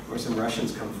 or some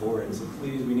Russians come forward and say,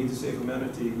 "Please, we need to save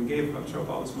humanity. We gave Trump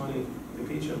all this money.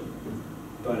 Impeach him."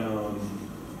 But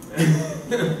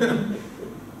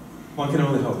one can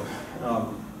only hope.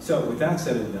 So, with that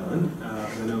said and done,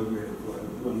 I know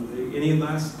any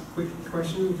last quick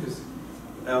question? Because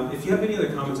if you have any other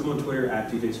comments, I'm on Twitter at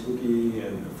DJ Spooky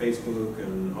and Facebook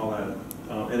and all that.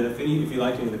 And if you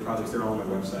like any of the projects, they're all on my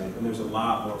website. And there's a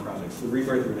lot more projects. The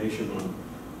Rebirth of a Nation one,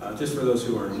 just for those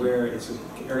who aren't aware, it's an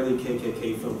early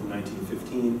KKK film from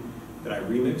 1915 that I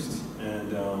remixed.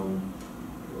 And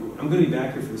I'm going to be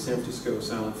back here for the San Francisco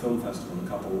Silent Film Festival in a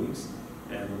couple of weeks.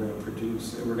 And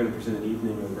we're going to present an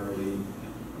evening of early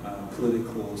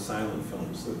political silent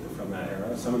films from that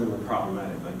era. Some of them were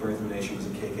problematic, like Birth of a Nation was a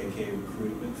KKK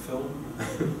recruitment film.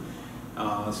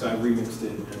 So I remixed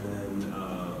it and then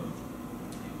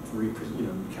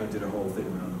kind of did a whole thing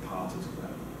around the politics of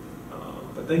that.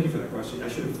 But thank you for that question. I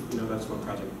should have, that's one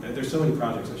project. There's so many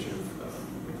projects I should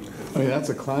have. I mean, that's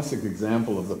a classic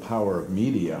example of the power of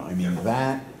media. I mean,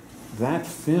 that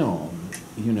film,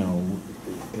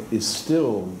 is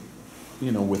still,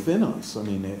 within us. I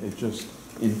mean, it just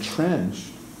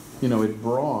entrenched, it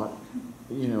brought,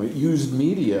 it used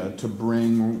media to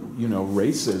bring,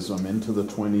 racism into the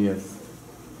 20th,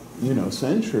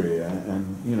 century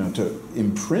and, to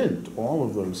imprint all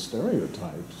of those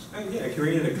stereotypes. And it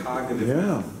created a cognitive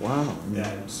map wow.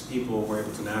 that people were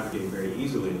able to navigate very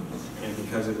easily. And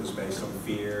because it was based on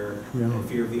fear, and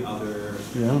fear of the other.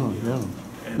 No,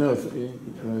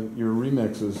 your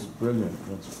remix is brilliant.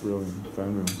 That's really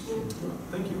fabulous.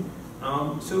 Thank you.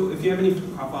 So if you have any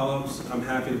follow-ups, I'm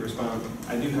happy to respond.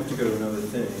 I do have to go to another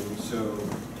thing, so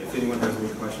if anyone has any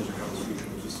questions or comments, we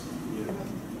can just,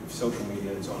 social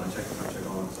media and so on. I check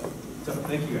all that stuff. So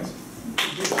thank you guys.